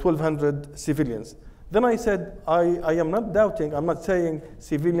 1,200 civilians. Then I said, I am not doubting, I'm not saying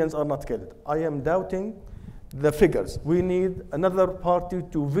civilians are not killed. I am doubting the figures. We need another party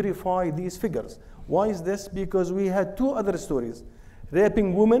to verify these figures. Why is this? Because we had 2 other stories.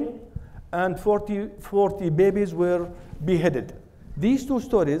 Raping women, and 40 babies were beheaded. These 2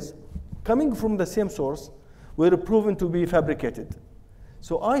 stories, coming from the same source, were proven to be fabricated.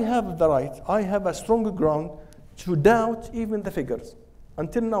 So I have the right, I have a strong ground to doubt even the figures.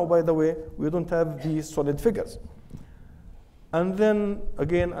 Until now, by the way, we don't have these solid figures. And then,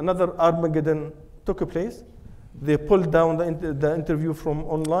 again, another Armageddon took place. They pulled down the interview from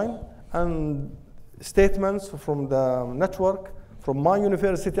online, and statements from the network, from my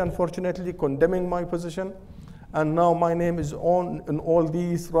university, unfortunately, condemning my position. And now my name is in all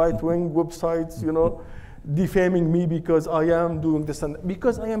these right-wing websites, defaming me because I am doing this, and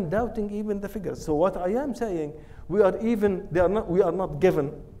because I am doubting even the figures. So what I am saying, we are not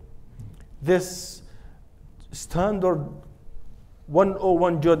given this standard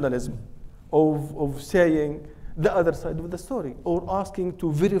 101 journalism of saying the other side of the story, or asking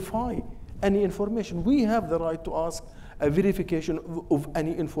to verify any information. We have the right to ask a verification of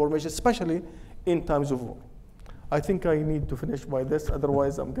any information, especially in times of war. I think I need to finish by this,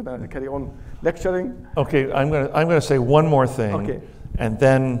 otherwise I'm going to carry on lecturing. Okay, I'm going to say one more thing, okay, and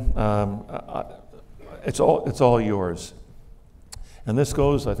then it's all yours. And this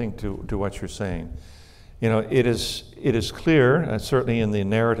goes, I think, to what you're saying. It is clear, certainly in the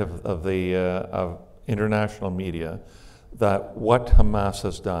narrative of the of international media, that what Hamas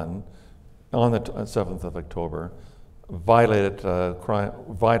has done on the 7th of October violated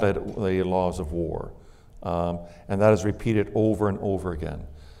the laws of war. And that is repeated over and over again.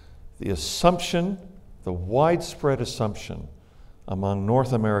 The assumption, the widespread assumption among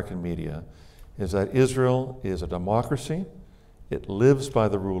North American media is that Israel is a democracy, it lives by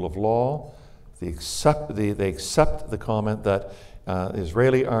the rule of law, they accept the comment that the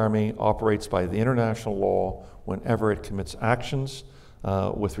Israeli army operates by the international law whenever it commits actions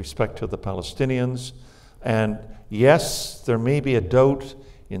with respect to the Palestinians. And yes, there may be a doubt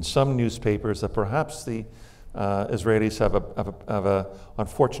in some newspapers that perhaps the Israelis have a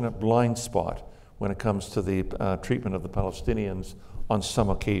unfortunate blind spot when it comes to the treatment of the Palestinians on some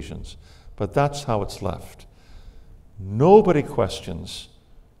occasions. But that's how it's left. Nobody questions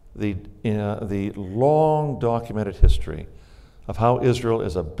the long documented history of how Israel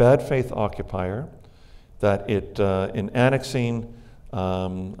is a bad faith occupier, that it, in annexing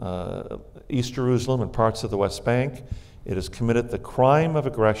East Jerusalem and parts of the West Bank, it has committed the crime of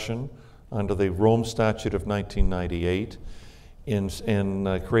aggression under the Rome Statute of 1998 in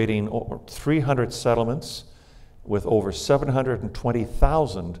creating over 300 settlements with over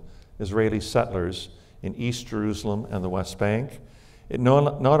 720,000 Israeli settlers in East Jerusalem and the West Bank. It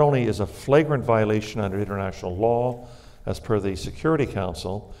not only is a flagrant violation under international law, as per the Security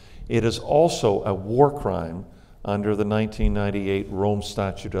Council, it is also a war crime under the 1998 Rome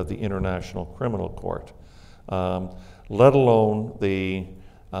Statute of the International Criminal Court, let alone the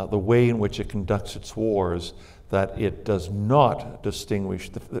way in which it conducts its wars, that it does not distinguish,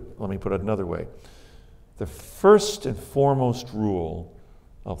 let me put it another way. The first and foremost rule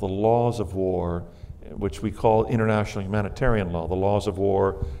of the laws of war, which we call international humanitarian law, the laws of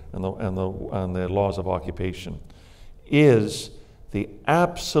war and the laws of occupation, is the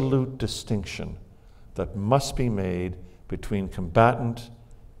absolute distinction that must be made between combatant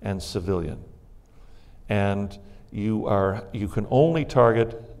and civilian. And you can only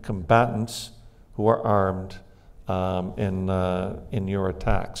target combatants who are armed in your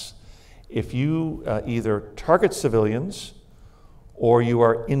attacks. If you either target civilians or you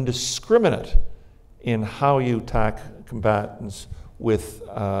are indiscriminate in how you attack combatants with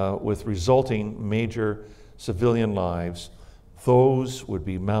resulting major civilian lives, those would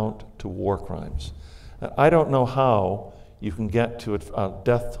be mount to war crimes. I don't know how you can get to a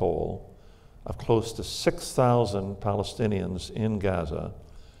death toll of close to 6,000 Palestinians in Gaza,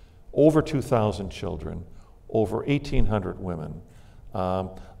 over 2,000 children, over 1,800 women, the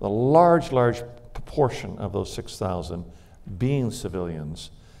large proportion of those 6,000 being civilians,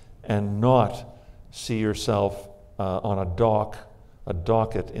 and not see yourself on a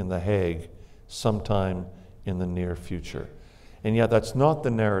docket in The Hague sometime in the near future. And yet that's not the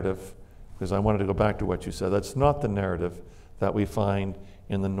narrative, because I wanted to go back to what you said, that's not the narrative that we find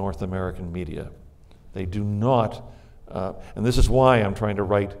in the North American media. They do not, and this is why I'm trying to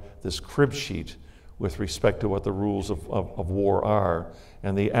write this crib sheet with respect to what the rules of war are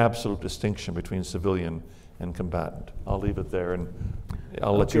and the absolute distinction between civilian and combatant. I'll leave it there and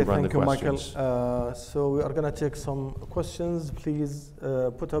I'll let you run the questions. Michael. So we are going to take some questions. Please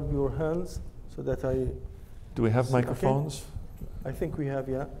put up your hands so that I... Do we have microphones? Okay. I think we have,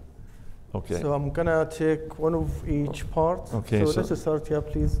 yeah. Okay. So I'm going to take one of each part. Okay. So let's start, yeah,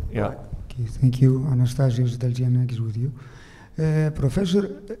 please. Yeah. Okay, thank you. Anastasios Dalgianakis with you.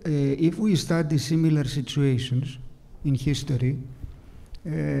 Professor, if we study similar situations in history,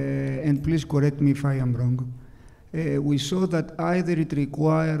 and please correct me if I am wrong, we saw that either it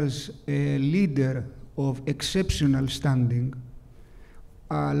requires a leader of exceptional standing,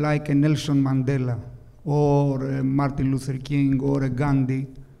 like a Nelson Mandela, or a Martin Luther King, or a Gandhi,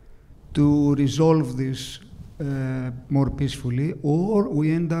 to resolve this more peacefully, or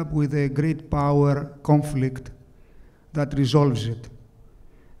we end up with a great power conflict that resolves it.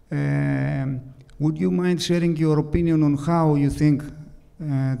 Would you mind sharing your opinion on how you think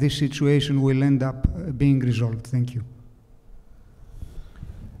this situation will end up being resolved? Thank you.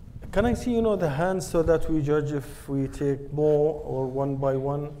 Can I see, the hands so that we judge if we take more or one by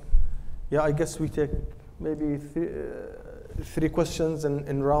one? Yeah, I guess we take maybe three questions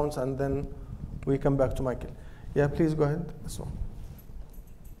in rounds and then we come back to Michael. Yeah, please go ahead. This one.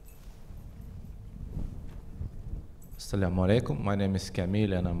 Assalamu alaikum. My name is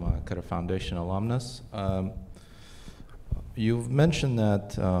Kamil and I'm a Qatar Foundation alumnus. You've mentioned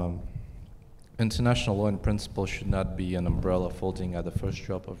that international law in principle should not be an umbrella folding at the first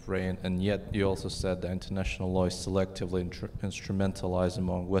drop of rain, and yet you also said that international law is selectively instrumentalized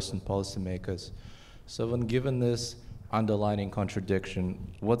among Western policymakers. So when given this underlying contradiction,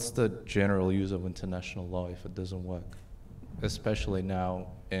 what's the general use of international law if it doesn't work, especially now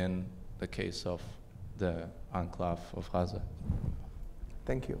in the case of the enclave of Gaza?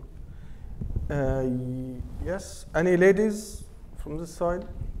 Thank you. Yes, any ladies from this side?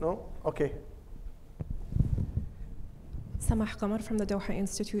 No? Okay. Samah Qamar from the Doha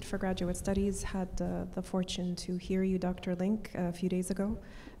Institute for Graduate Studies had the fortune to hear you, Dr. Lynk, a few days ago.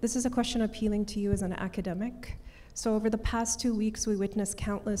 This is a question appealing to you as an academic. So over the past 2 weeks, we witnessed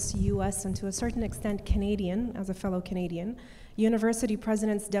countless US and to a certain extent Canadian, as a fellow Canadian, university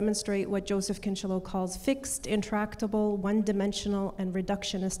presidents demonstrate what Joseph Kincheloe calls fixed, intractable, one-dimensional, and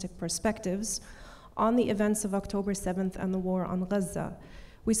reductionistic perspectives on the events of October 7th and the war on Gaza.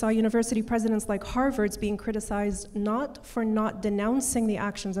 We saw university presidents like Harvard's being criticized not for not denouncing the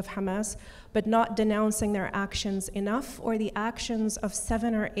actions of Hamas, but not denouncing their actions enough, or the actions of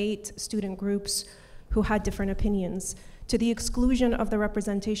 7 or 8 student groups who had different opinions, to the exclusion of the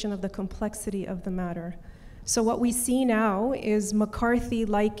representation of the complexity of the matter. So what we see now is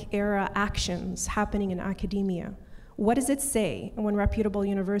McCarthy-like era actions happening in academia. What does it say when reputable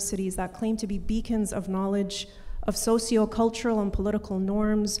universities that claim to be beacons of knowledge, of socio-cultural and political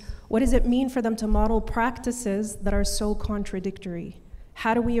norms, what does it mean for them to model practices that are so contradictory?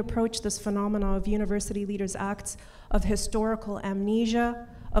 How do we approach this phenomena of university leaders' acts of historical amnesia,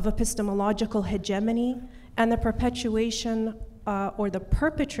 of epistemological hegemony, and the perpetuation or the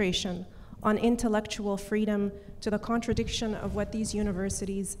perpetration on intellectual freedom to the contradiction of what these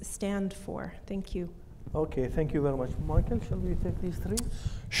universities stand for? Thank you. Okay, thank you very much. Michael, shall we take these 3?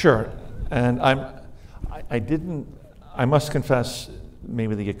 Sure, and I must confess,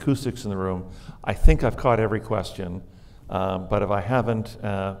 maybe the acoustics in the room, I think I've caught every question, but if I haven't,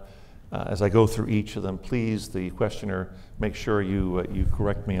 as I go through each of them, please, the questioner, make sure you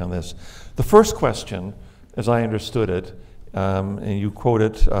correct me on this. The first question, as I understood it, and you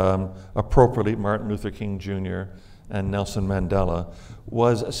quoted appropriately Martin Luther King Jr. and Nelson Mandela,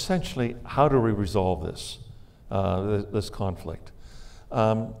 was essentially, how do we resolve this, this conflict?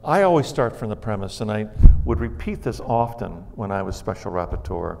 I always start from the premise, and I would repeat this often when I was Special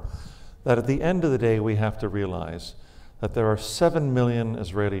Rapporteur, that at the end of the day we have to realize that there are 7 million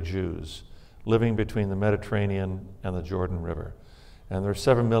Israeli Jews living between the Mediterranean and the Jordan River. And there are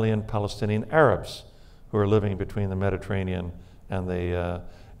 7 million Palestinian Arabs who are living between the Mediterranean and the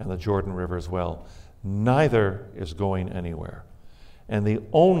Jordan River as well. Neither is going anywhere. And the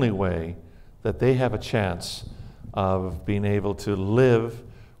only way that they have a chance of being able to live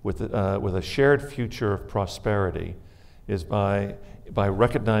with a shared future of prosperity is by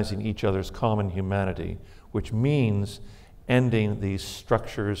recognizing each other's common humanity, which means ending these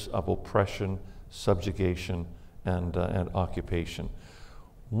structures of oppression, subjugation, and occupation.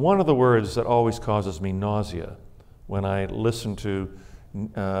 One of the words that always causes me nausea when I listen to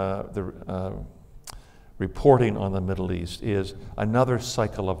the reporting on the Middle East is another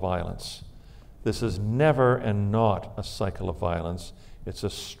cycle of violence. This is never and not a cycle of violence. It's a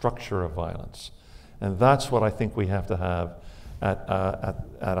structure of violence. And that's what I think we have to have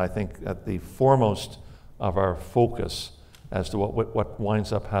at the foremost of our focus as to what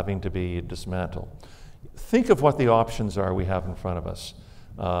winds up having to be dismantled. Think of what the options are we have in front of us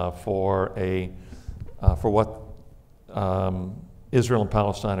for what Israel and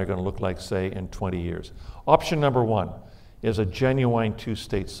Palestine are going to look like, say, in 20 years. Option number 1 is a genuine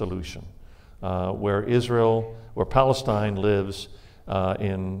 2-state solution, where Palestine lives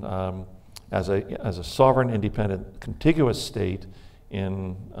as a sovereign, independent, contiguous state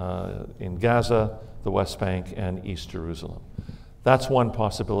in Gaza, the West Bank, and East Jerusalem. That's one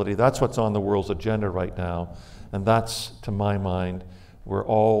possibility. That's what's on the world's agenda right now, and that's, to my mind, where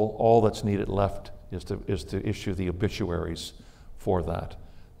all that's needed left is to issue the obituaries for that.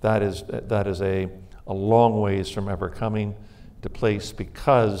 That is a long ways from ever coming to place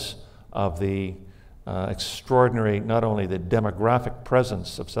because of the extraordinary, not only the demographic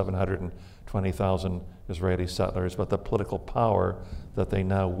presence of 720,000 Israeli settlers, but the political power that they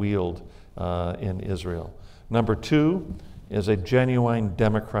now wield in Israel. Number 2 is a genuine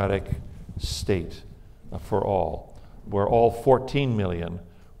democratic state for all, where all 14 million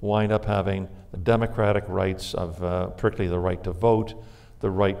wind up having the democratic rights of particularly the right to vote,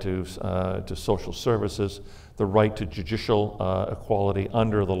 the right to social services, the right to judicial equality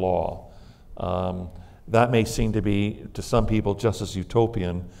under the law. That may seem to be, to some people, just as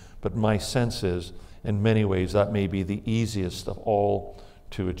utopian, but my sense is, in many ways, that may be the easiest of all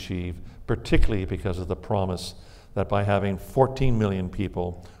to achieve, particularly because of the promise that by having 14 million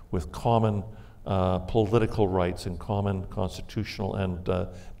people with common political rights and common constitutional and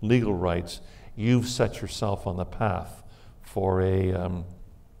legal rights, you've set yourself on the path for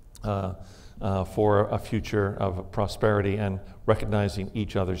a future of prosperity and recognizing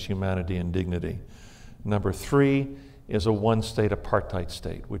each other's humanity and dignity. Number 3 is a one-state apartheid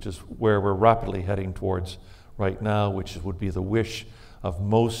state, which is where we're rapidly heading towards right now, which would be the wish of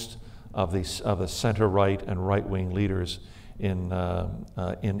most of the center-right and right-wing leaders in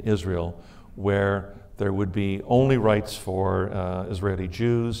Israel, where there would be only rights for Israeli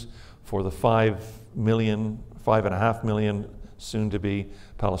Jews, for the 5 million 5.5 million soon-to-be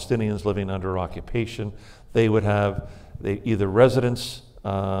Palestinians living under occupation. They would have either residence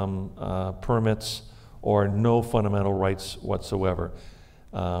permits or no fundamental rights whatsoever.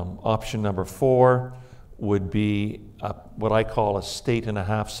 Option number 4 would be what I call a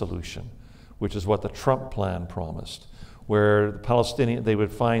state-and-a-half solution, which is what the Trump plan promised, where they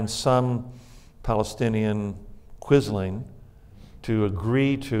would find some Palestinian quisling to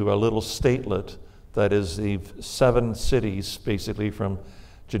agree to a little statelet that is the 7 cities, basically from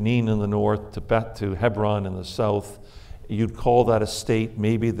Jenin in the north to Hebron in the south. You'd call that a state.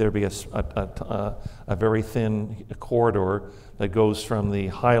 Maybe there'd be a very thin corridor that goes from the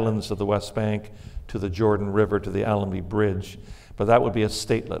highlands of the West Bank to the Jordan River to the Allenby Bridge. But that would be a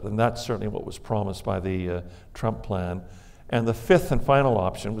statelet, and that's certainly what was promised by the Trump plan. And the 5th and final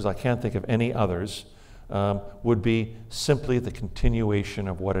option, because I can't think of any others, would be simply the continuation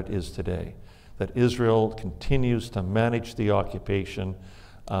of what it is today, that Israel continues to manage the occupation.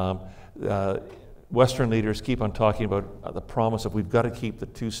 Western leaders keep on talking about the promise of we've got to keep the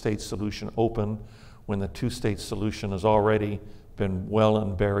two-state solution open when the two-state solution has already been well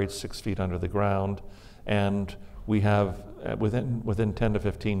and buried 6 feet under the ground, and we have within 10 to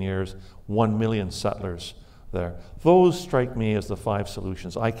 15 years 1 million settlers there. Those strike me as the 5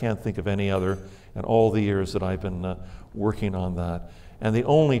 solutions. I can't think of any other in all the years that I've been working on that. And the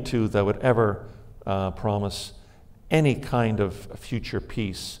only 2 that would ever promise any kind of future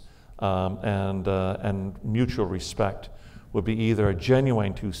peace and mutual respect would be either a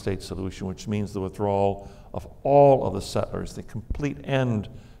genuine two-state solution, which means the withdrawal of all of the settlers, the complete end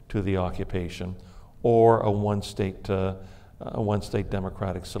to the occupation, or a one-state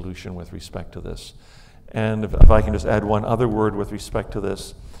democratic solution with respect to this. And if I can just add one other word with respect to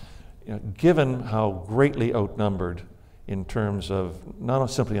this, given how greatly outnumbered in terms of not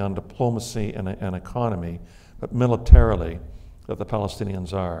simply on diplomacy and economy, but militarily that the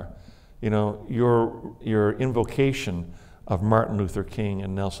Palestinians are, your invocation of Martin Luther King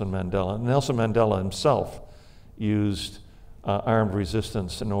and Nelson Mandela. Nelson Mandela himself used armed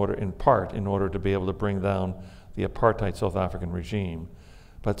resistance in part in order to be able to bring down the apartheid South African regime.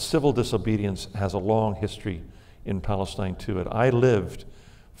 But civil disobedience has a long history in Palestine to it. I lived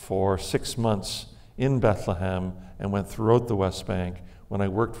for 6 months in Bethlehem and went throughout the West Bank when I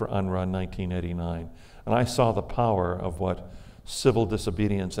worked for UNRWA in 1989. And I saw the power of what civil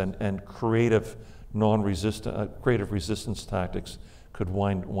disobedience and creative resistance tactics could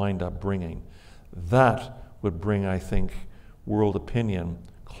wind up bringing. That would bring, I think, world opinion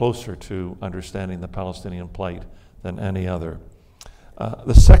closer to understanding the Palestinian plight than any other.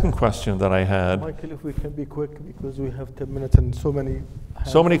 The second question that I had... Michael, if we can be quick, because we have 10 minutes and so many...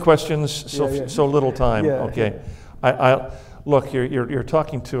 So many questions, so little time. Yeah. Okay. Look, you're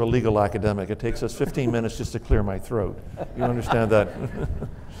talking to a legal academic. It takes us 15 minutes just to clear my throat. You understand that?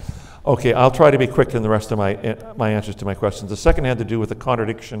 Okay, I'll try to be quick in the rest of my answers to my questions. The second had to do with the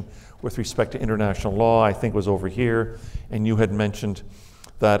contradiction with respect to international law, I think was over here, and you had mentioned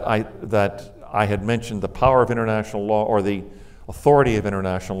that I had mentioned the power of international law or the authority of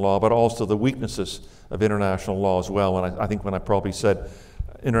international law, but also the weaknesses of international law as well. And I think when I probably said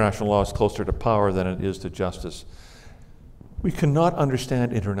international law is closer to power than it is to justice. We cannot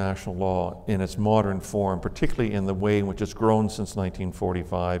understand international law in its modern form, particularly in the way in which it's grown since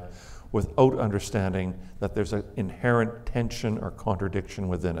 1945, without understanding that there's an inherent tension or contradiction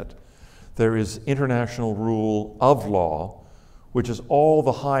within it. There is international rule of law, which is all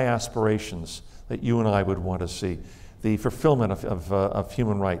the high aspirations that you and I would want to see. The fulfillment of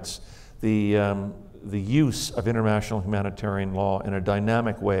human rights, the use of international humanitarian law in a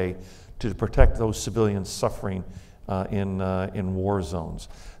dynamic way to protect those civilians suffering in war zones.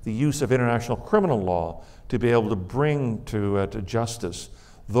 The use of international criminal law to be able to bring to justice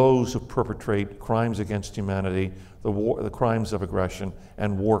those who perpetrate crimes against humanity, the crimes of aggression,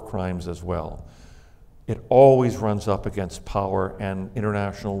 and war crimes as well. It always runs up against power and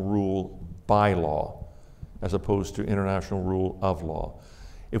international rule by law, as opposed to international rule of law.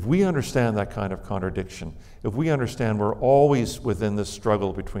 If we understand that kind of contradiction, if we understand we're always within this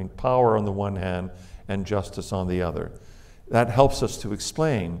struggle between power on the one hand and justice on the other, that helps us to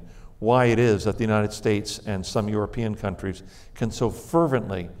explain why it is that the United States and some European countries can so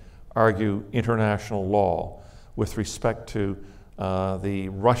fervently argue international law with respect to the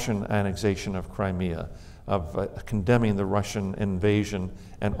Russian annexation of Crimea, of condemning the Russian invasion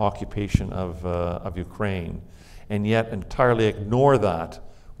and occupation of Ukraine, and yet entirely ignore that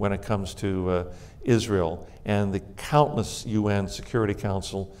when it comes to Israel and the countless UN Security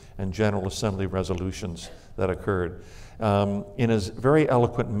Council and General Assembly resolutions that occurred. In his very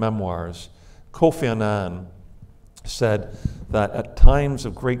eloquent memoirs, Kofi Annan said that at times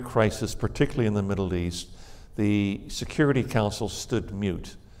of great crisis, particularly in the Middle East, the Security Council stood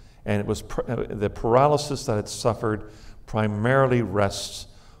mute. And it was the paralysis that it suffered primarily rests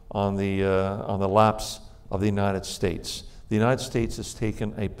on the laps of the United States. The United States has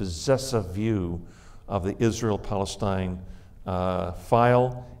taken a possessive view of the Israel-Palestine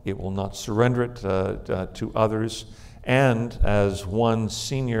file. It will not surrender it to others. And as one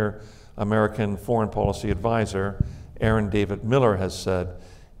senior American foreign policy advisor, Aaron David Miller, has said,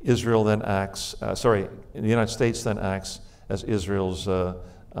 Israel then acts, the United States then acts as Israel's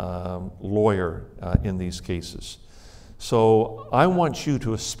lawyer in these cases. So I want you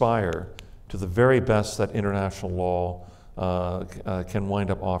to aspire to the very best that international law can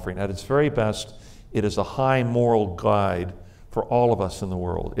wind up offering. At its very best, it is a high moral guide for all of us in the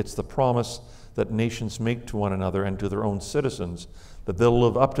world. It's the promise that nations make to one another and to their own citizens that they'll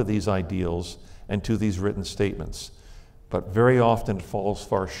live up to these ideals and to these written statements. But very often it falls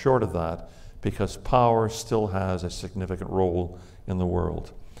far short of that because power still has a significant role in the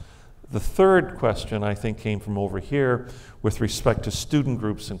world. The third question, I think, came from over here with respect to student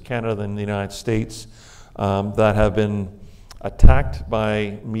groups in Canada and the United States that have been attacked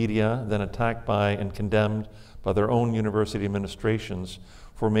by media, then attacked by and condemned by their own university administrations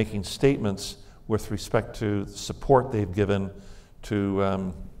for making statements with respect to the support they've given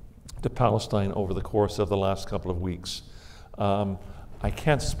to Palestine over the course of the last couple of weeks. I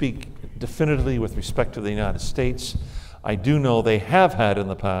can't speak definitively with respect to the United States. I do know they have had in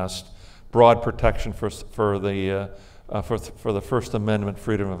the past broad protection for the First Amendment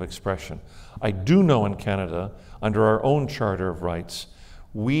freedom of expression. I do know in Canada, under our own Charter of Rights,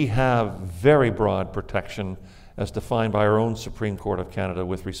 we have very broad protection as defined by our own Supreme Court of Canada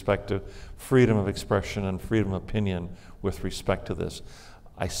with respect to freedom of expression and freedom of opinion with respect to this.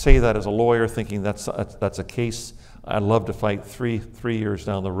 I say that as a lawyer thinking that's a case I'd love to fight three years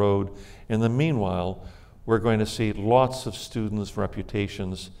down the road. In the meanwhile, we're going to see lots of students'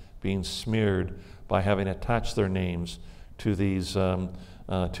 reputations being smeared by having attached their names to these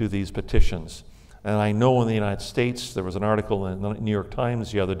petitions. And I know in the United States, there was an article in the New York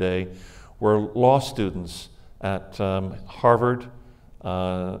Times the other day where law students at Harvard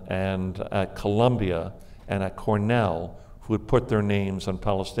and at Columbia and at Cornell who had put their names on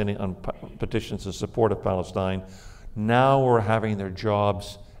petitions in support of Palestine now are having their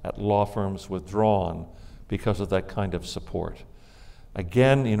jobs at law firms withdrawn because of that kind of support.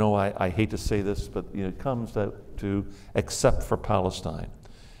 Again, you know, I hate to say this, but you know, it comes to except for Palestine.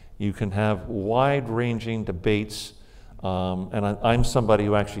 You can have wide-ranging debates, and I'm somebody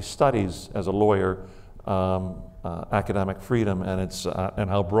who actually studies as a lawyer academic freedom and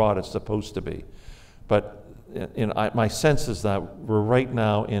how broad it's supposed to be. But my sense is that we're right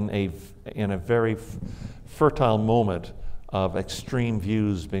now in a very fertile moment of extreme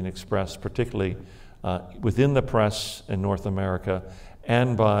views being expressed, particularly within the press in North America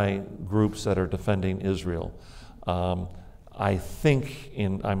and by groups that are defending Israel. I think,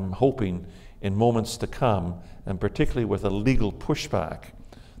 I'm hoping in moments to come, and particularly with a legal pushback,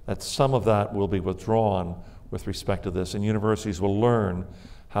 that some of that will be withdrawn with respect to this, and universities will learn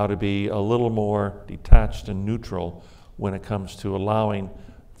how to be a little more detached and neutral when it comes to allowing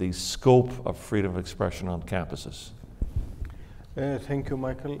the scope of freedom of expression on campuses. Thank you,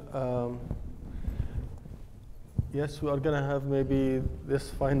 Michael. Yes, we are going to have maybe this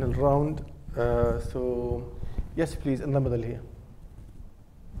final round. So, yes, please, in the middle here.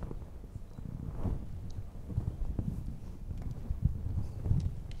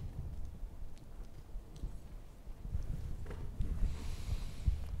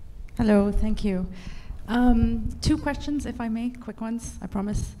 Hello, thank you. Two questions, if I may, quick ones, I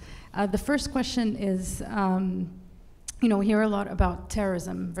promise. The first question is, you know, we hear a lot about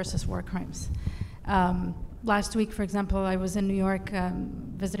terrorism versus war crimes. Last week, for example, I was in New York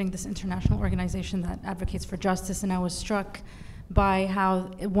visiting this international organization that advocates for justice, and I was struck by how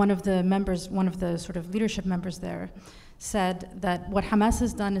one of the sort of leadership members there said that what Hamas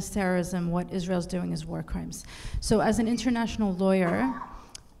has done is terrorism, what Israel's doing is war crimes. So as an international lawyer,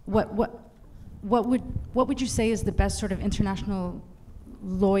 what would you say is the best sort of international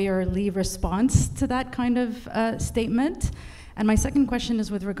lawyerly response to that kind of statement? And my second question is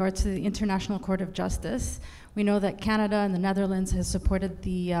with regard to the International Court of Justice. We know that Canada and the Netherlands has supported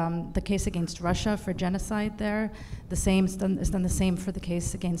the case against Russia for genocide there. It's done the same for the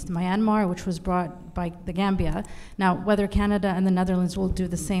case against Myanmar, which was brought by the Gambia. Now, whether Canada and the Netherlands will do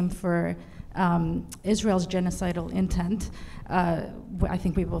the same for Israel's genocidal intent, I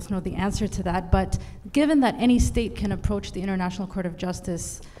think we both know the answer to that. But given that any state can approach the International Court of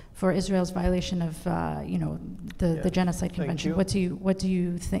Justice for Israel's violation of, the Genocide Convention. What do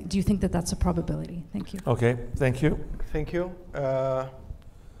you think? Do you think that that's a probability? Thank you. Okay, thank you. Thank you.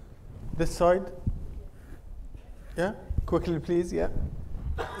 This side. Yeah, quickly, please. Yeah.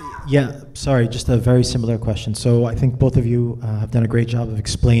 Yeah, sorry, just a very similar question. So I think both of you have done a great job of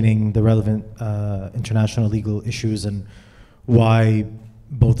explaining the relevant international legal issues and why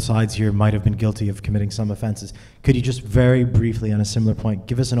both sides here might have been guilty of committing some offenses. Could you just very briefly, on a similar point,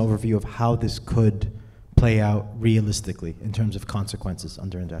 give us an overview of how this could play out realistically in terms of consequences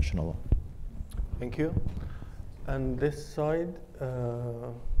under international law? Thank you. And this side,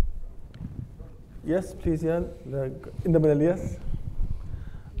 yes, please, yeah, in the middle, yes.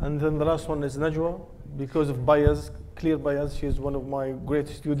 And then the last one is Najwa, because of bias, clear bias. She is one of my great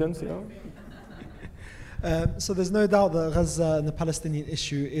students. Yeah. So there's no doubt that Gaza and the Palestinian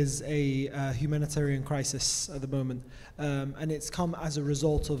issue is a humanitarian crisis at the moment. And it's come as a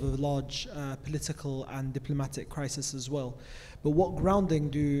result of a large political and diplomatic crisis as well. But what grounding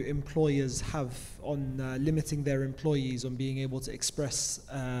do employers have on limiting their employees on being able to express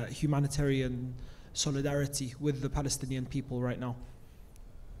humanitarian solidarity with the Palestinian people right now?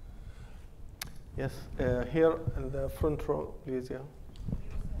 Yes, here in the front row, please, yeah.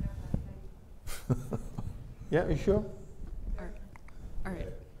 Yeah, you sure? All right.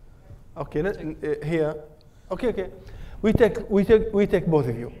 Okay, here. Okay. We take both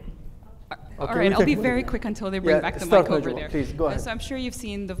of you. Okay, all right, I'll be very quick until they bring back the mic over there. Please, go ahead. So I'm sure you've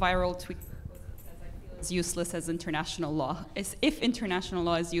seen the viral tweet as useless as international law. If international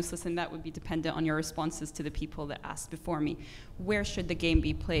law is useless, and that would be dependent on your responses to the people that asked before me, where should the game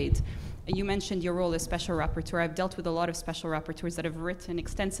be played? You mentioned your role as special rapporteur. I've dealt with a lot of special rapporteurs that have written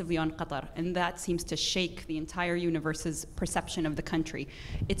extensively on Qatar, and that seems to shake the entire universe's perception of the country.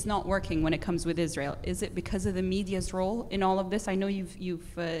 It's not working when it comes with Israel. Is it because of the media's role in all of this? I know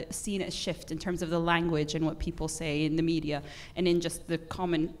you've seen a shift in terms of the language and what people say in the media and in just the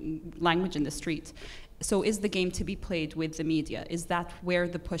common language in the street. So is the game to be played with the media? Is that where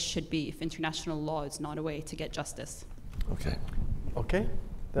the push should be if international law is not a way to get justice? Okay.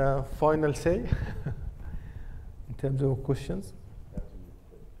 The final say in terms of questions.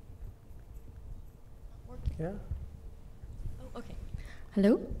 Yeah. Oh, okay.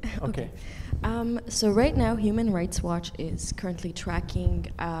 Hello? Okay. So right now, Human Rights Watch is currently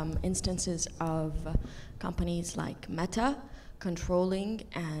tracking instances of companies like Meta controlling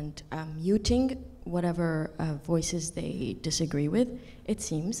and muting whatever voices they disagree with, it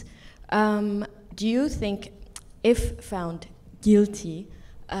seems. Do you think, if found guilty,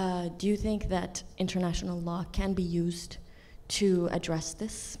 do you think that international law can be used to address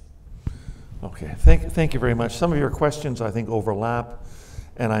this? Okay, thank you very much. Some of your questions, I think, overlap,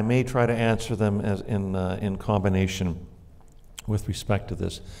 and I may try to answer them as in combination with respect to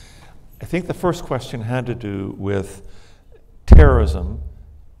this. I think the first question had to do with terrorism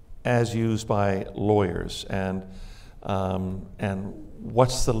as used by lawyers, and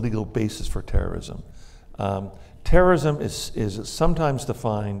what's the legal basis for terrorism. Terrorism is sometimes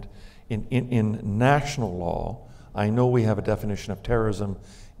defined in national law. I know we have a definition of terrorism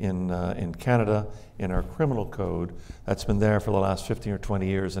in Canada, in our criminal code, that's been there for the last 15 or 20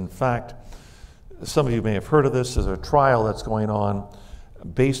 years. In fact, some of you may have heard of this. There's a trial that's going on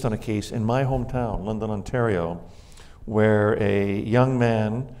based on a case in my hometown, London, Ontario, where a young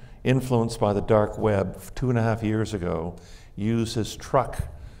man influenced by the dark web 2.5 years ago used his truck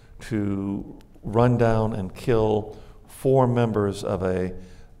to run down and kill 4 members of a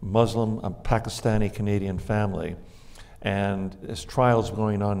Muslim, a Pakistani Canadian family. And his trial is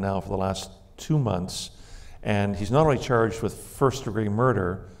going on now for the last 2 months. And he's not only charged with first-degree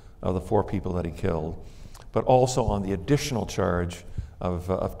murder of the 4 people that he killed, but also on the additional charge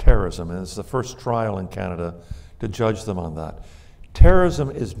of terrorism. And it's the first trial in Canada to judge them on that. Terrorism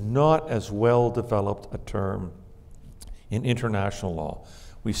is not as well developed a term in international law.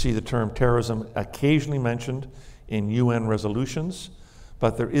 We see the term terrorism occasionally mentioned in UN resolutions,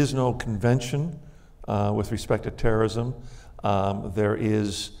 but there is no convention with respect to terrorism. There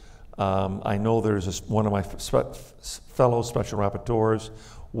is, I know there's one of my fellow special rapporteurs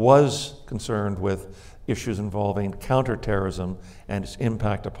was concerned with issues involving counterterrorism and its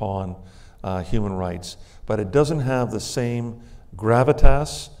impact upon human rights. But it doesn't have the same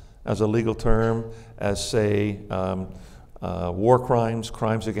gravitas as a legal term as, say, war crimes,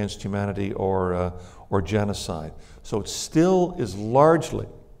 crimes against humanity, or genocide. So it still is largely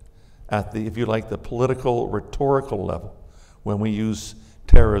at the, if you like, the political, rhetorical level when we use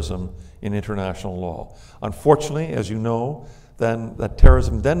terrorism in international law. Unfortunately, as you know, then that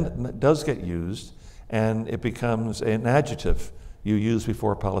terrorism then does get used, and it becomes an adjective you use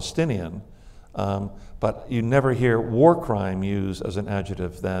before Palestinian, but you never hear war crime used as an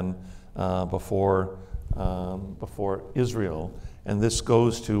adjective then before Israel. And this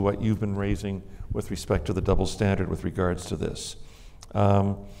goes to what you've been raising with respect to the double standard with regards to this.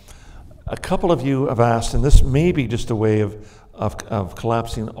 A couple of you have asked, and this may be just a way of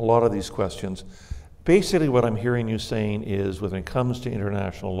collapsing a lot of these questions. Basically what I'm hearing you saying is when it comes to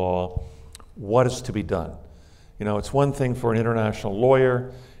international law, what is to be done? You know, it's one thing for an international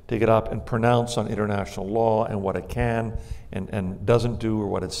lawyer to get up and pronounce on international law and what it can and doesn't do, or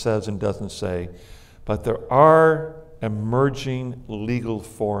what it says and doesn't say. But there are emerging legal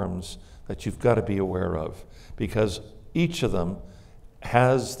forums that you've got to be aware of, because each of them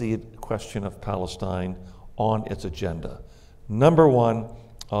has the question of Palestine on its agenda. Number one,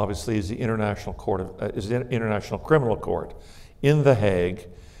 obviously, is the International Criminal Court in The Hague,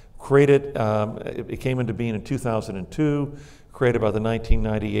 created. It came into being in 2002, created by the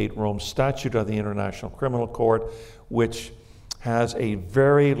 1998 Rome Statute of the International Criminal Court, which has a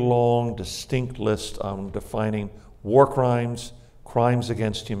very long, distinct list on defining war crimes, crimes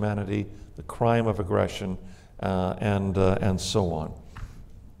against humanity, the crime of aggression, and so on.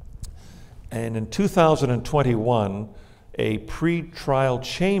 And in 2021, a pre-trial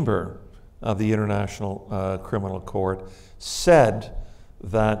chamber of the International Criminal Court said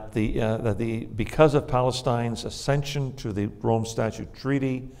that because of Palestine's accession to the Rome Statute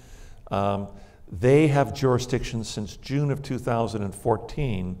Treaty, they have jurisdiction since June of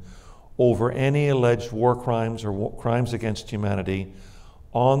 2014 over any alleged war crimes or crimes against humanity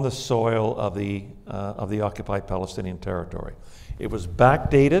on the soil of the Occupied Palestinian Territory. It was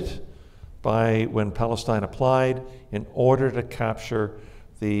backdated by when Palestine applied in order to capture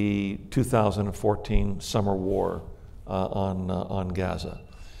the 2014 summer war on Gaza.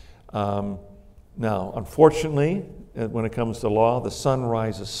 Now, unfortunately, when it comes to law, the sun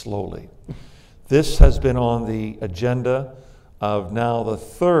rises slowly. This has been on the agenda of now the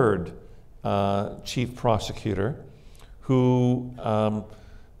third chief prosecutor, who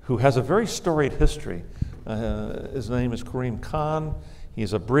has a very storied history. His name is Karim Khan.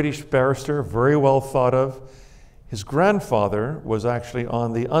 He's a British barrister, very well thought of. His grandfather was actually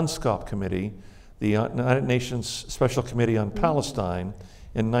on the UNSCOP committee, the United Nations Special Committee on Palestine,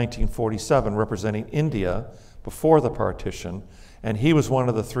 in 1947, representing India before the partition, and he was one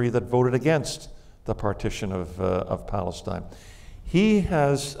of the three that voted against the partition of Palestine. He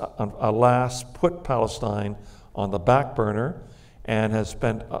has, alas, put Palestine on the back burner and has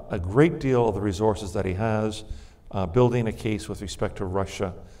spent a great deal of the resources that he has building a case with respect to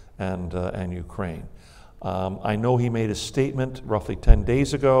Russia and Ukraine. I know he made a statement roughly 10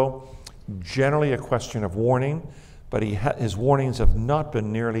 days ago, generally a question of warning, but his warnings have not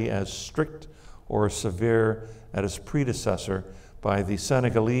been nearly as strict or severe as his predecessor by the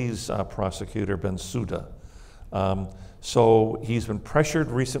Senegalese prosecutor Bensouda. So he's been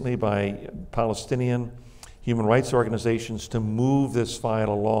pressured recently by Palestinian human rights organizations to move this file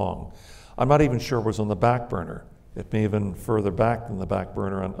along. I'm not even sure it was on the back burner. It may have been further back than the back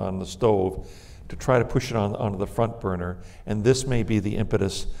burner on the stove, to try to push it onto the front burner, and this may be the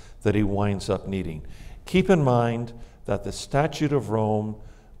impetus that he winds up needing. Keep in mind that the Statute of Rome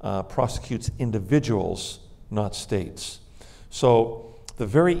prosecutes individuals, not states. So the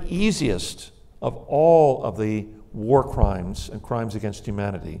very easiest of all of the war crimes and crimes against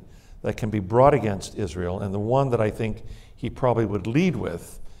humanity that can be brought against Israel, and the one that I think he probably would lead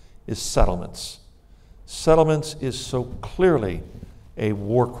with, is settlements. Settlements is so clearly a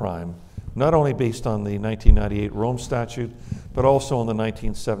war crime, not only based on the 1998 Rome Statute, but also on the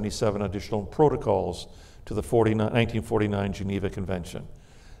 1977 additional protocols to the 1949 Geneva Convention.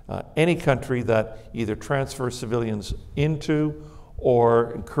 Any country that either transfers civilians into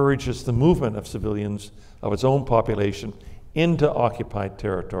or encourages the movement of civilians of its own population into occupied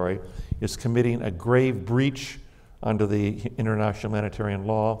territory is committing a grave breach under the international humanitarian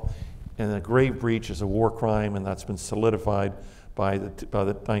law, and a grave breach is a war crime, and that's been solidified by the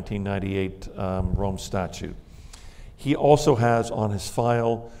 1998 Rome Statute. He also has on his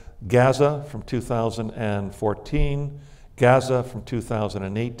file Gaza from 2014, Gaza from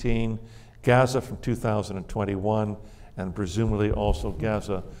 2018, Gaza from 2021, and presumably also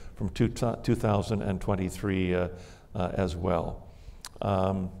Gaza from 2023 as well.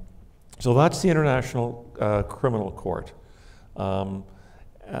 So that's the International Criminal Court.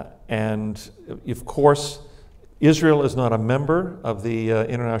 And of course, Israel is not a member of the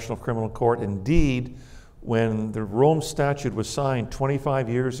International Criminal Court. Indeed, when the Rome Statute was signed 25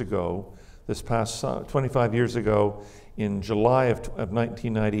 years ago, this past 25 years ago, in July of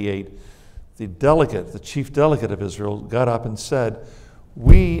 1998, the delegate, the chief delegate of Israel, got up and said,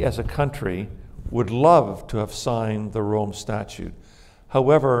 we as a country would love to have signed the Rome Statute.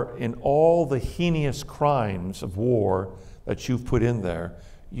 However, in all the heinous crimes of war that you've put in there,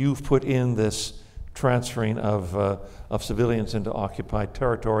 you've put in this transferring of civilians into occupied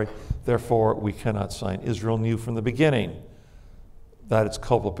territory. Therefore, we cannot sign. Israel knew from the beginning that its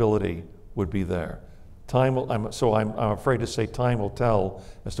culpability would be there. I'm afraid to say time will tell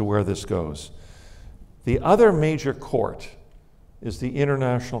as to where this goes. The other major court is the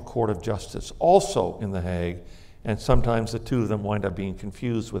International Court of Justice, also in The Hague, and sometimes the two of them wind up being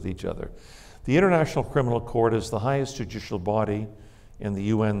confused with each other. The International Criminal Court is the highest judicial body in the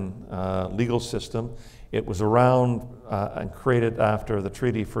UN legal system. It was around and created after the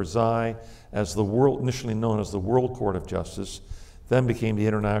Treaty of Versailles as the world, initially known as the World Court of Justice, then became the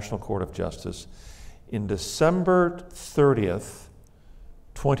International Court of Justice. In December 30th,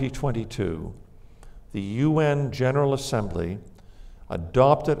 2022, the UN General Assembly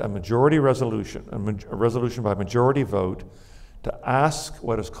adopted a majority resolution, a resolution by majority vote, to ask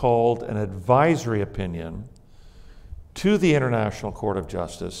what is called an advisory opinion to the International Court of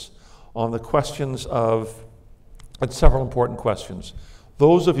Justice on the questions of, and several important questions.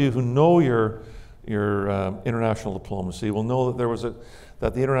 Those of you who know your international diplomacy will know that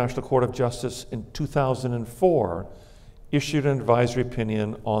that the International Court of Justice in 2004 issued an advisory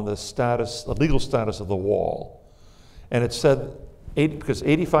opinion on the legal status of the wall. And it said, because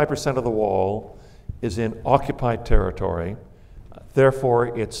 85% of the wall is in occupied territory,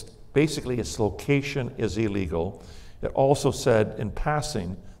 therefore its location is illegal. It also said in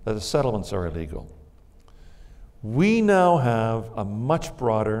passing that the settlements are illegal. We now have a much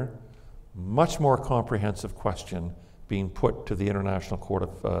broader, much more comprehensive question being put to the International Court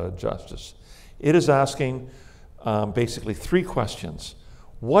of Justice. It is asking basically three questions.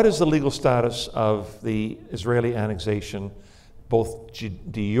 What is the legal status of the Israeli annexation, both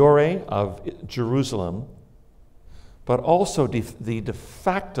de jure of Jerusalem, but also the de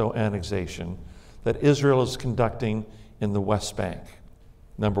facto annexation that Israel is conducting in the West Bank?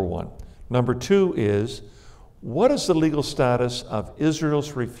 Number one. Number two is, what is the legal status of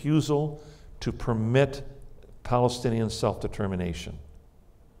Israel's refusal to permit Palestinian self-determination?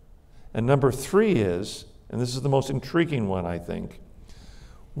 And number three is, and this is the most intriguing one, I think,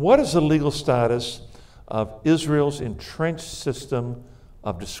 what is the legal status of Israel's entrenched system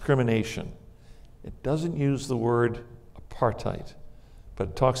of discrimination? It doesn't use the word apartheid, but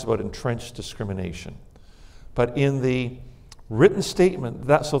it talks about entrenched discrimination. But in the written statement,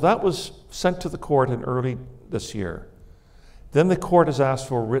 that was sent to the court in early this year. Then the court has asked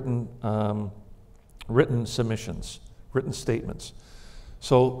for written submissions, written statements.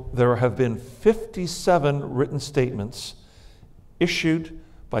 So there have been 57 written statements issued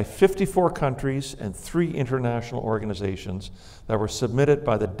by 54 countries and 3 international organizations that were submitted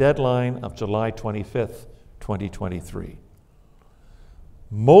by the deadline of July 25th, 2023.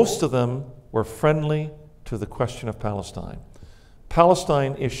 Most of them were friendly to the question of Palestine.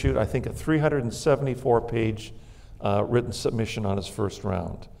 Palestine issued, I think, a 374-page written submission on its first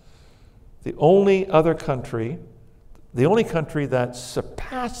round. The only country that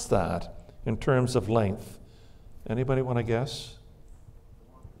surpassed that in terms of length, anybody want to guess?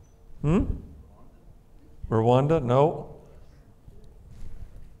 Rwanda? No.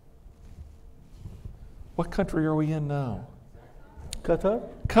 What country are we in now? Qatar?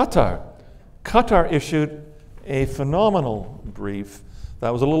 Qatar issued a phenomenal brief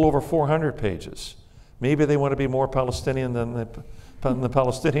that was a little over 400 pages. Maybe they want to be more Palestinian than the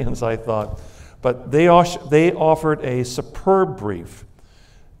Palestinians, I thought. But they offered a superb brief.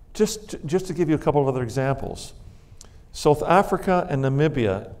 Just to give you a couple of other examples. South Africa and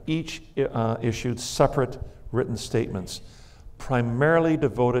Namibia each issued separate written statements, primarily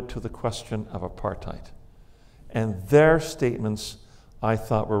devoted to the question of apartheid. And their statements, I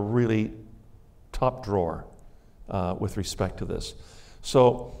thought, were really top drawer with respect to this.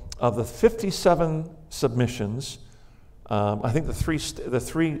 So of the 57 submissions, I think the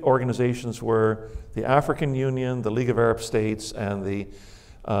three organizations were the African Union, the League of Arab States, and the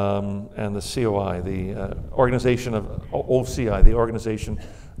COI, the organization of OCI, the Organization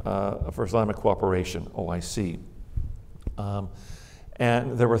for Islamic Cooperation, OIC.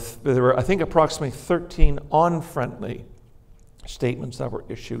 And there were I think approximately 13 unfriendly statements that were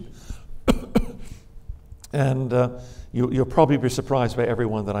issued. And you'll probably be surprised by every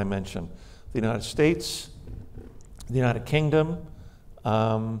one that I mentioned. The United States, the United Kingdom,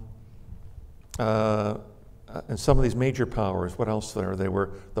 and some of these major powers. What else there? They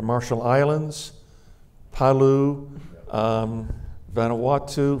were the Marshall Islands, Palau,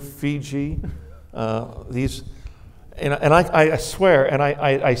 Vanuatu, Fiji, these, and I swear, and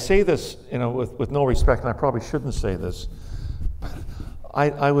I say this, with no respect, and I probably shouldn't say this, but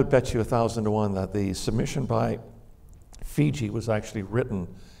I would bet you 1,000 to 1 that the submission by Fiji was actually written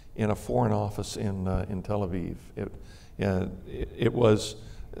in a foreign office in Tel Aviv. It was,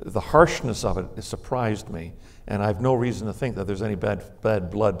 the harshness of it surprised me, and I have no reason to think that there's any bad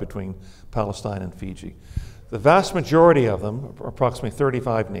blood between Palestine and Fiji. The vast majority of them, approximately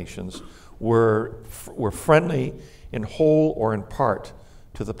 35 nations, were friendly in whole or in part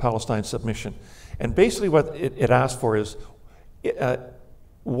to the Palestine submission. And basically what it asked for is,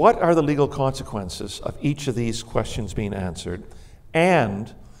 what are the legal consequences of each of these questions being answered?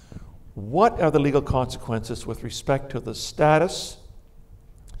 And what are the legal consequences with respect to the status,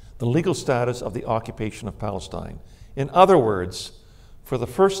 the legal status of the occupation of Palestine? In other words, for the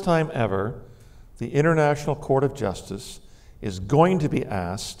first time ever, the International Court of Justice is going to be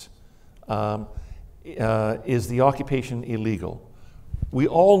asked, is the occupation illegal? We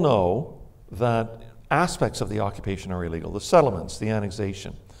all know that aspects of the occupation are illegal, the settlements, the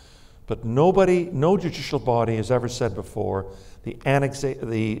annexation. But no judicial body has ever said before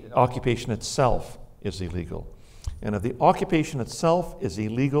the occupation itself is illegal. And if the occupation itself is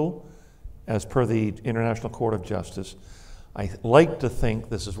illegal, as per the International Court of Justice, I like to think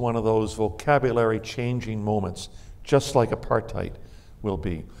this is one of those vocabulary changing moments, just like apartheid will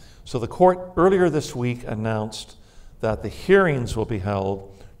be. So the court earlier this week announced that the hearings will be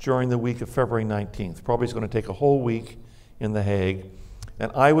held during the week of February 19th. Probably it's going to take a whole week in The Hague.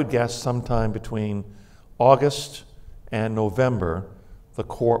 And I would guess sometime between August and November, the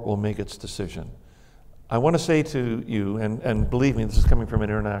court will make its decision. I want to say to you, and believe me, this is coming from an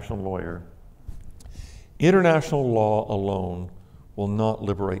international lawyer, international law alone will not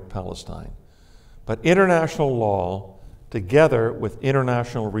liberate Palestine. But international law, together with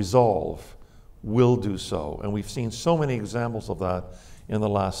international resolve, will do so. And we've seen so many examples of that in the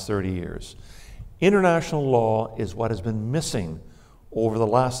last 30 years. International law is what has been missing over the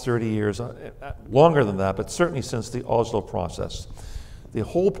last 30 years, longer than that, but certainly since the Oslo process. The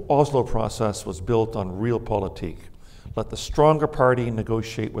whole Oslo process was built on realpolitik. Let the stronger party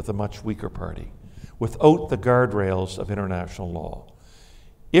negotiate with the much weaker party, without the guardrails of international law.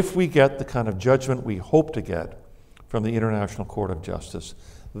 If we get the kind of judgment we hope to get from the International Court of Justice,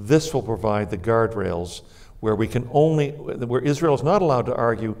 this will provide the guardrails where where Israel is not allowed to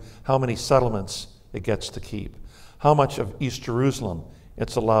argue how many settlements it gets to keep, how much of East Jerusalem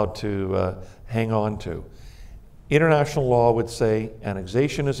it's allowed to hang on to. International law would say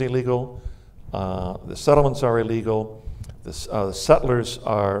annexation is illegal, the settlements are illegal, the settlers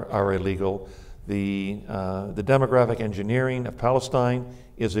are illegal, the demographic engineering of Palestine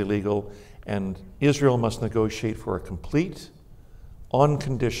is illegal, and Israel must negotiate for a complete,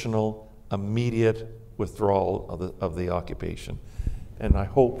 unconditional, immediate withdrawal of the occupation. And I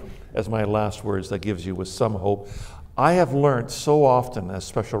hope, as my last words, that gives you with some hope. I have learned so often as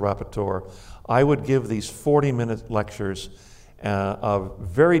Special Rapporteur, I would give these 40-minute lectures of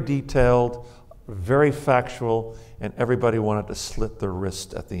very detailed, very factual, and everybody wanted to slit their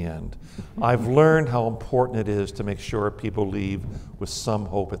wrist at the end. I've learned how important it is to make sure people leave with some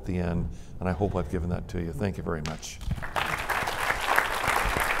hope at the end, and I hope I've given that to you. Thank you very much.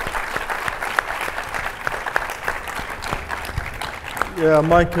 Yeah,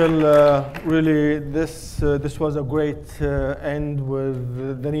 Michael, really this was a great end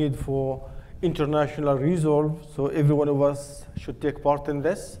with the need for international resolve, so every one of us should take part in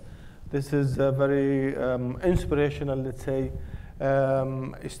this. This is a very inspirational, let's say,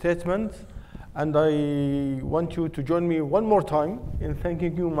 statement, and I want you to join me one more time in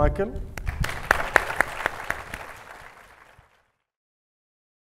thanking you, Michael,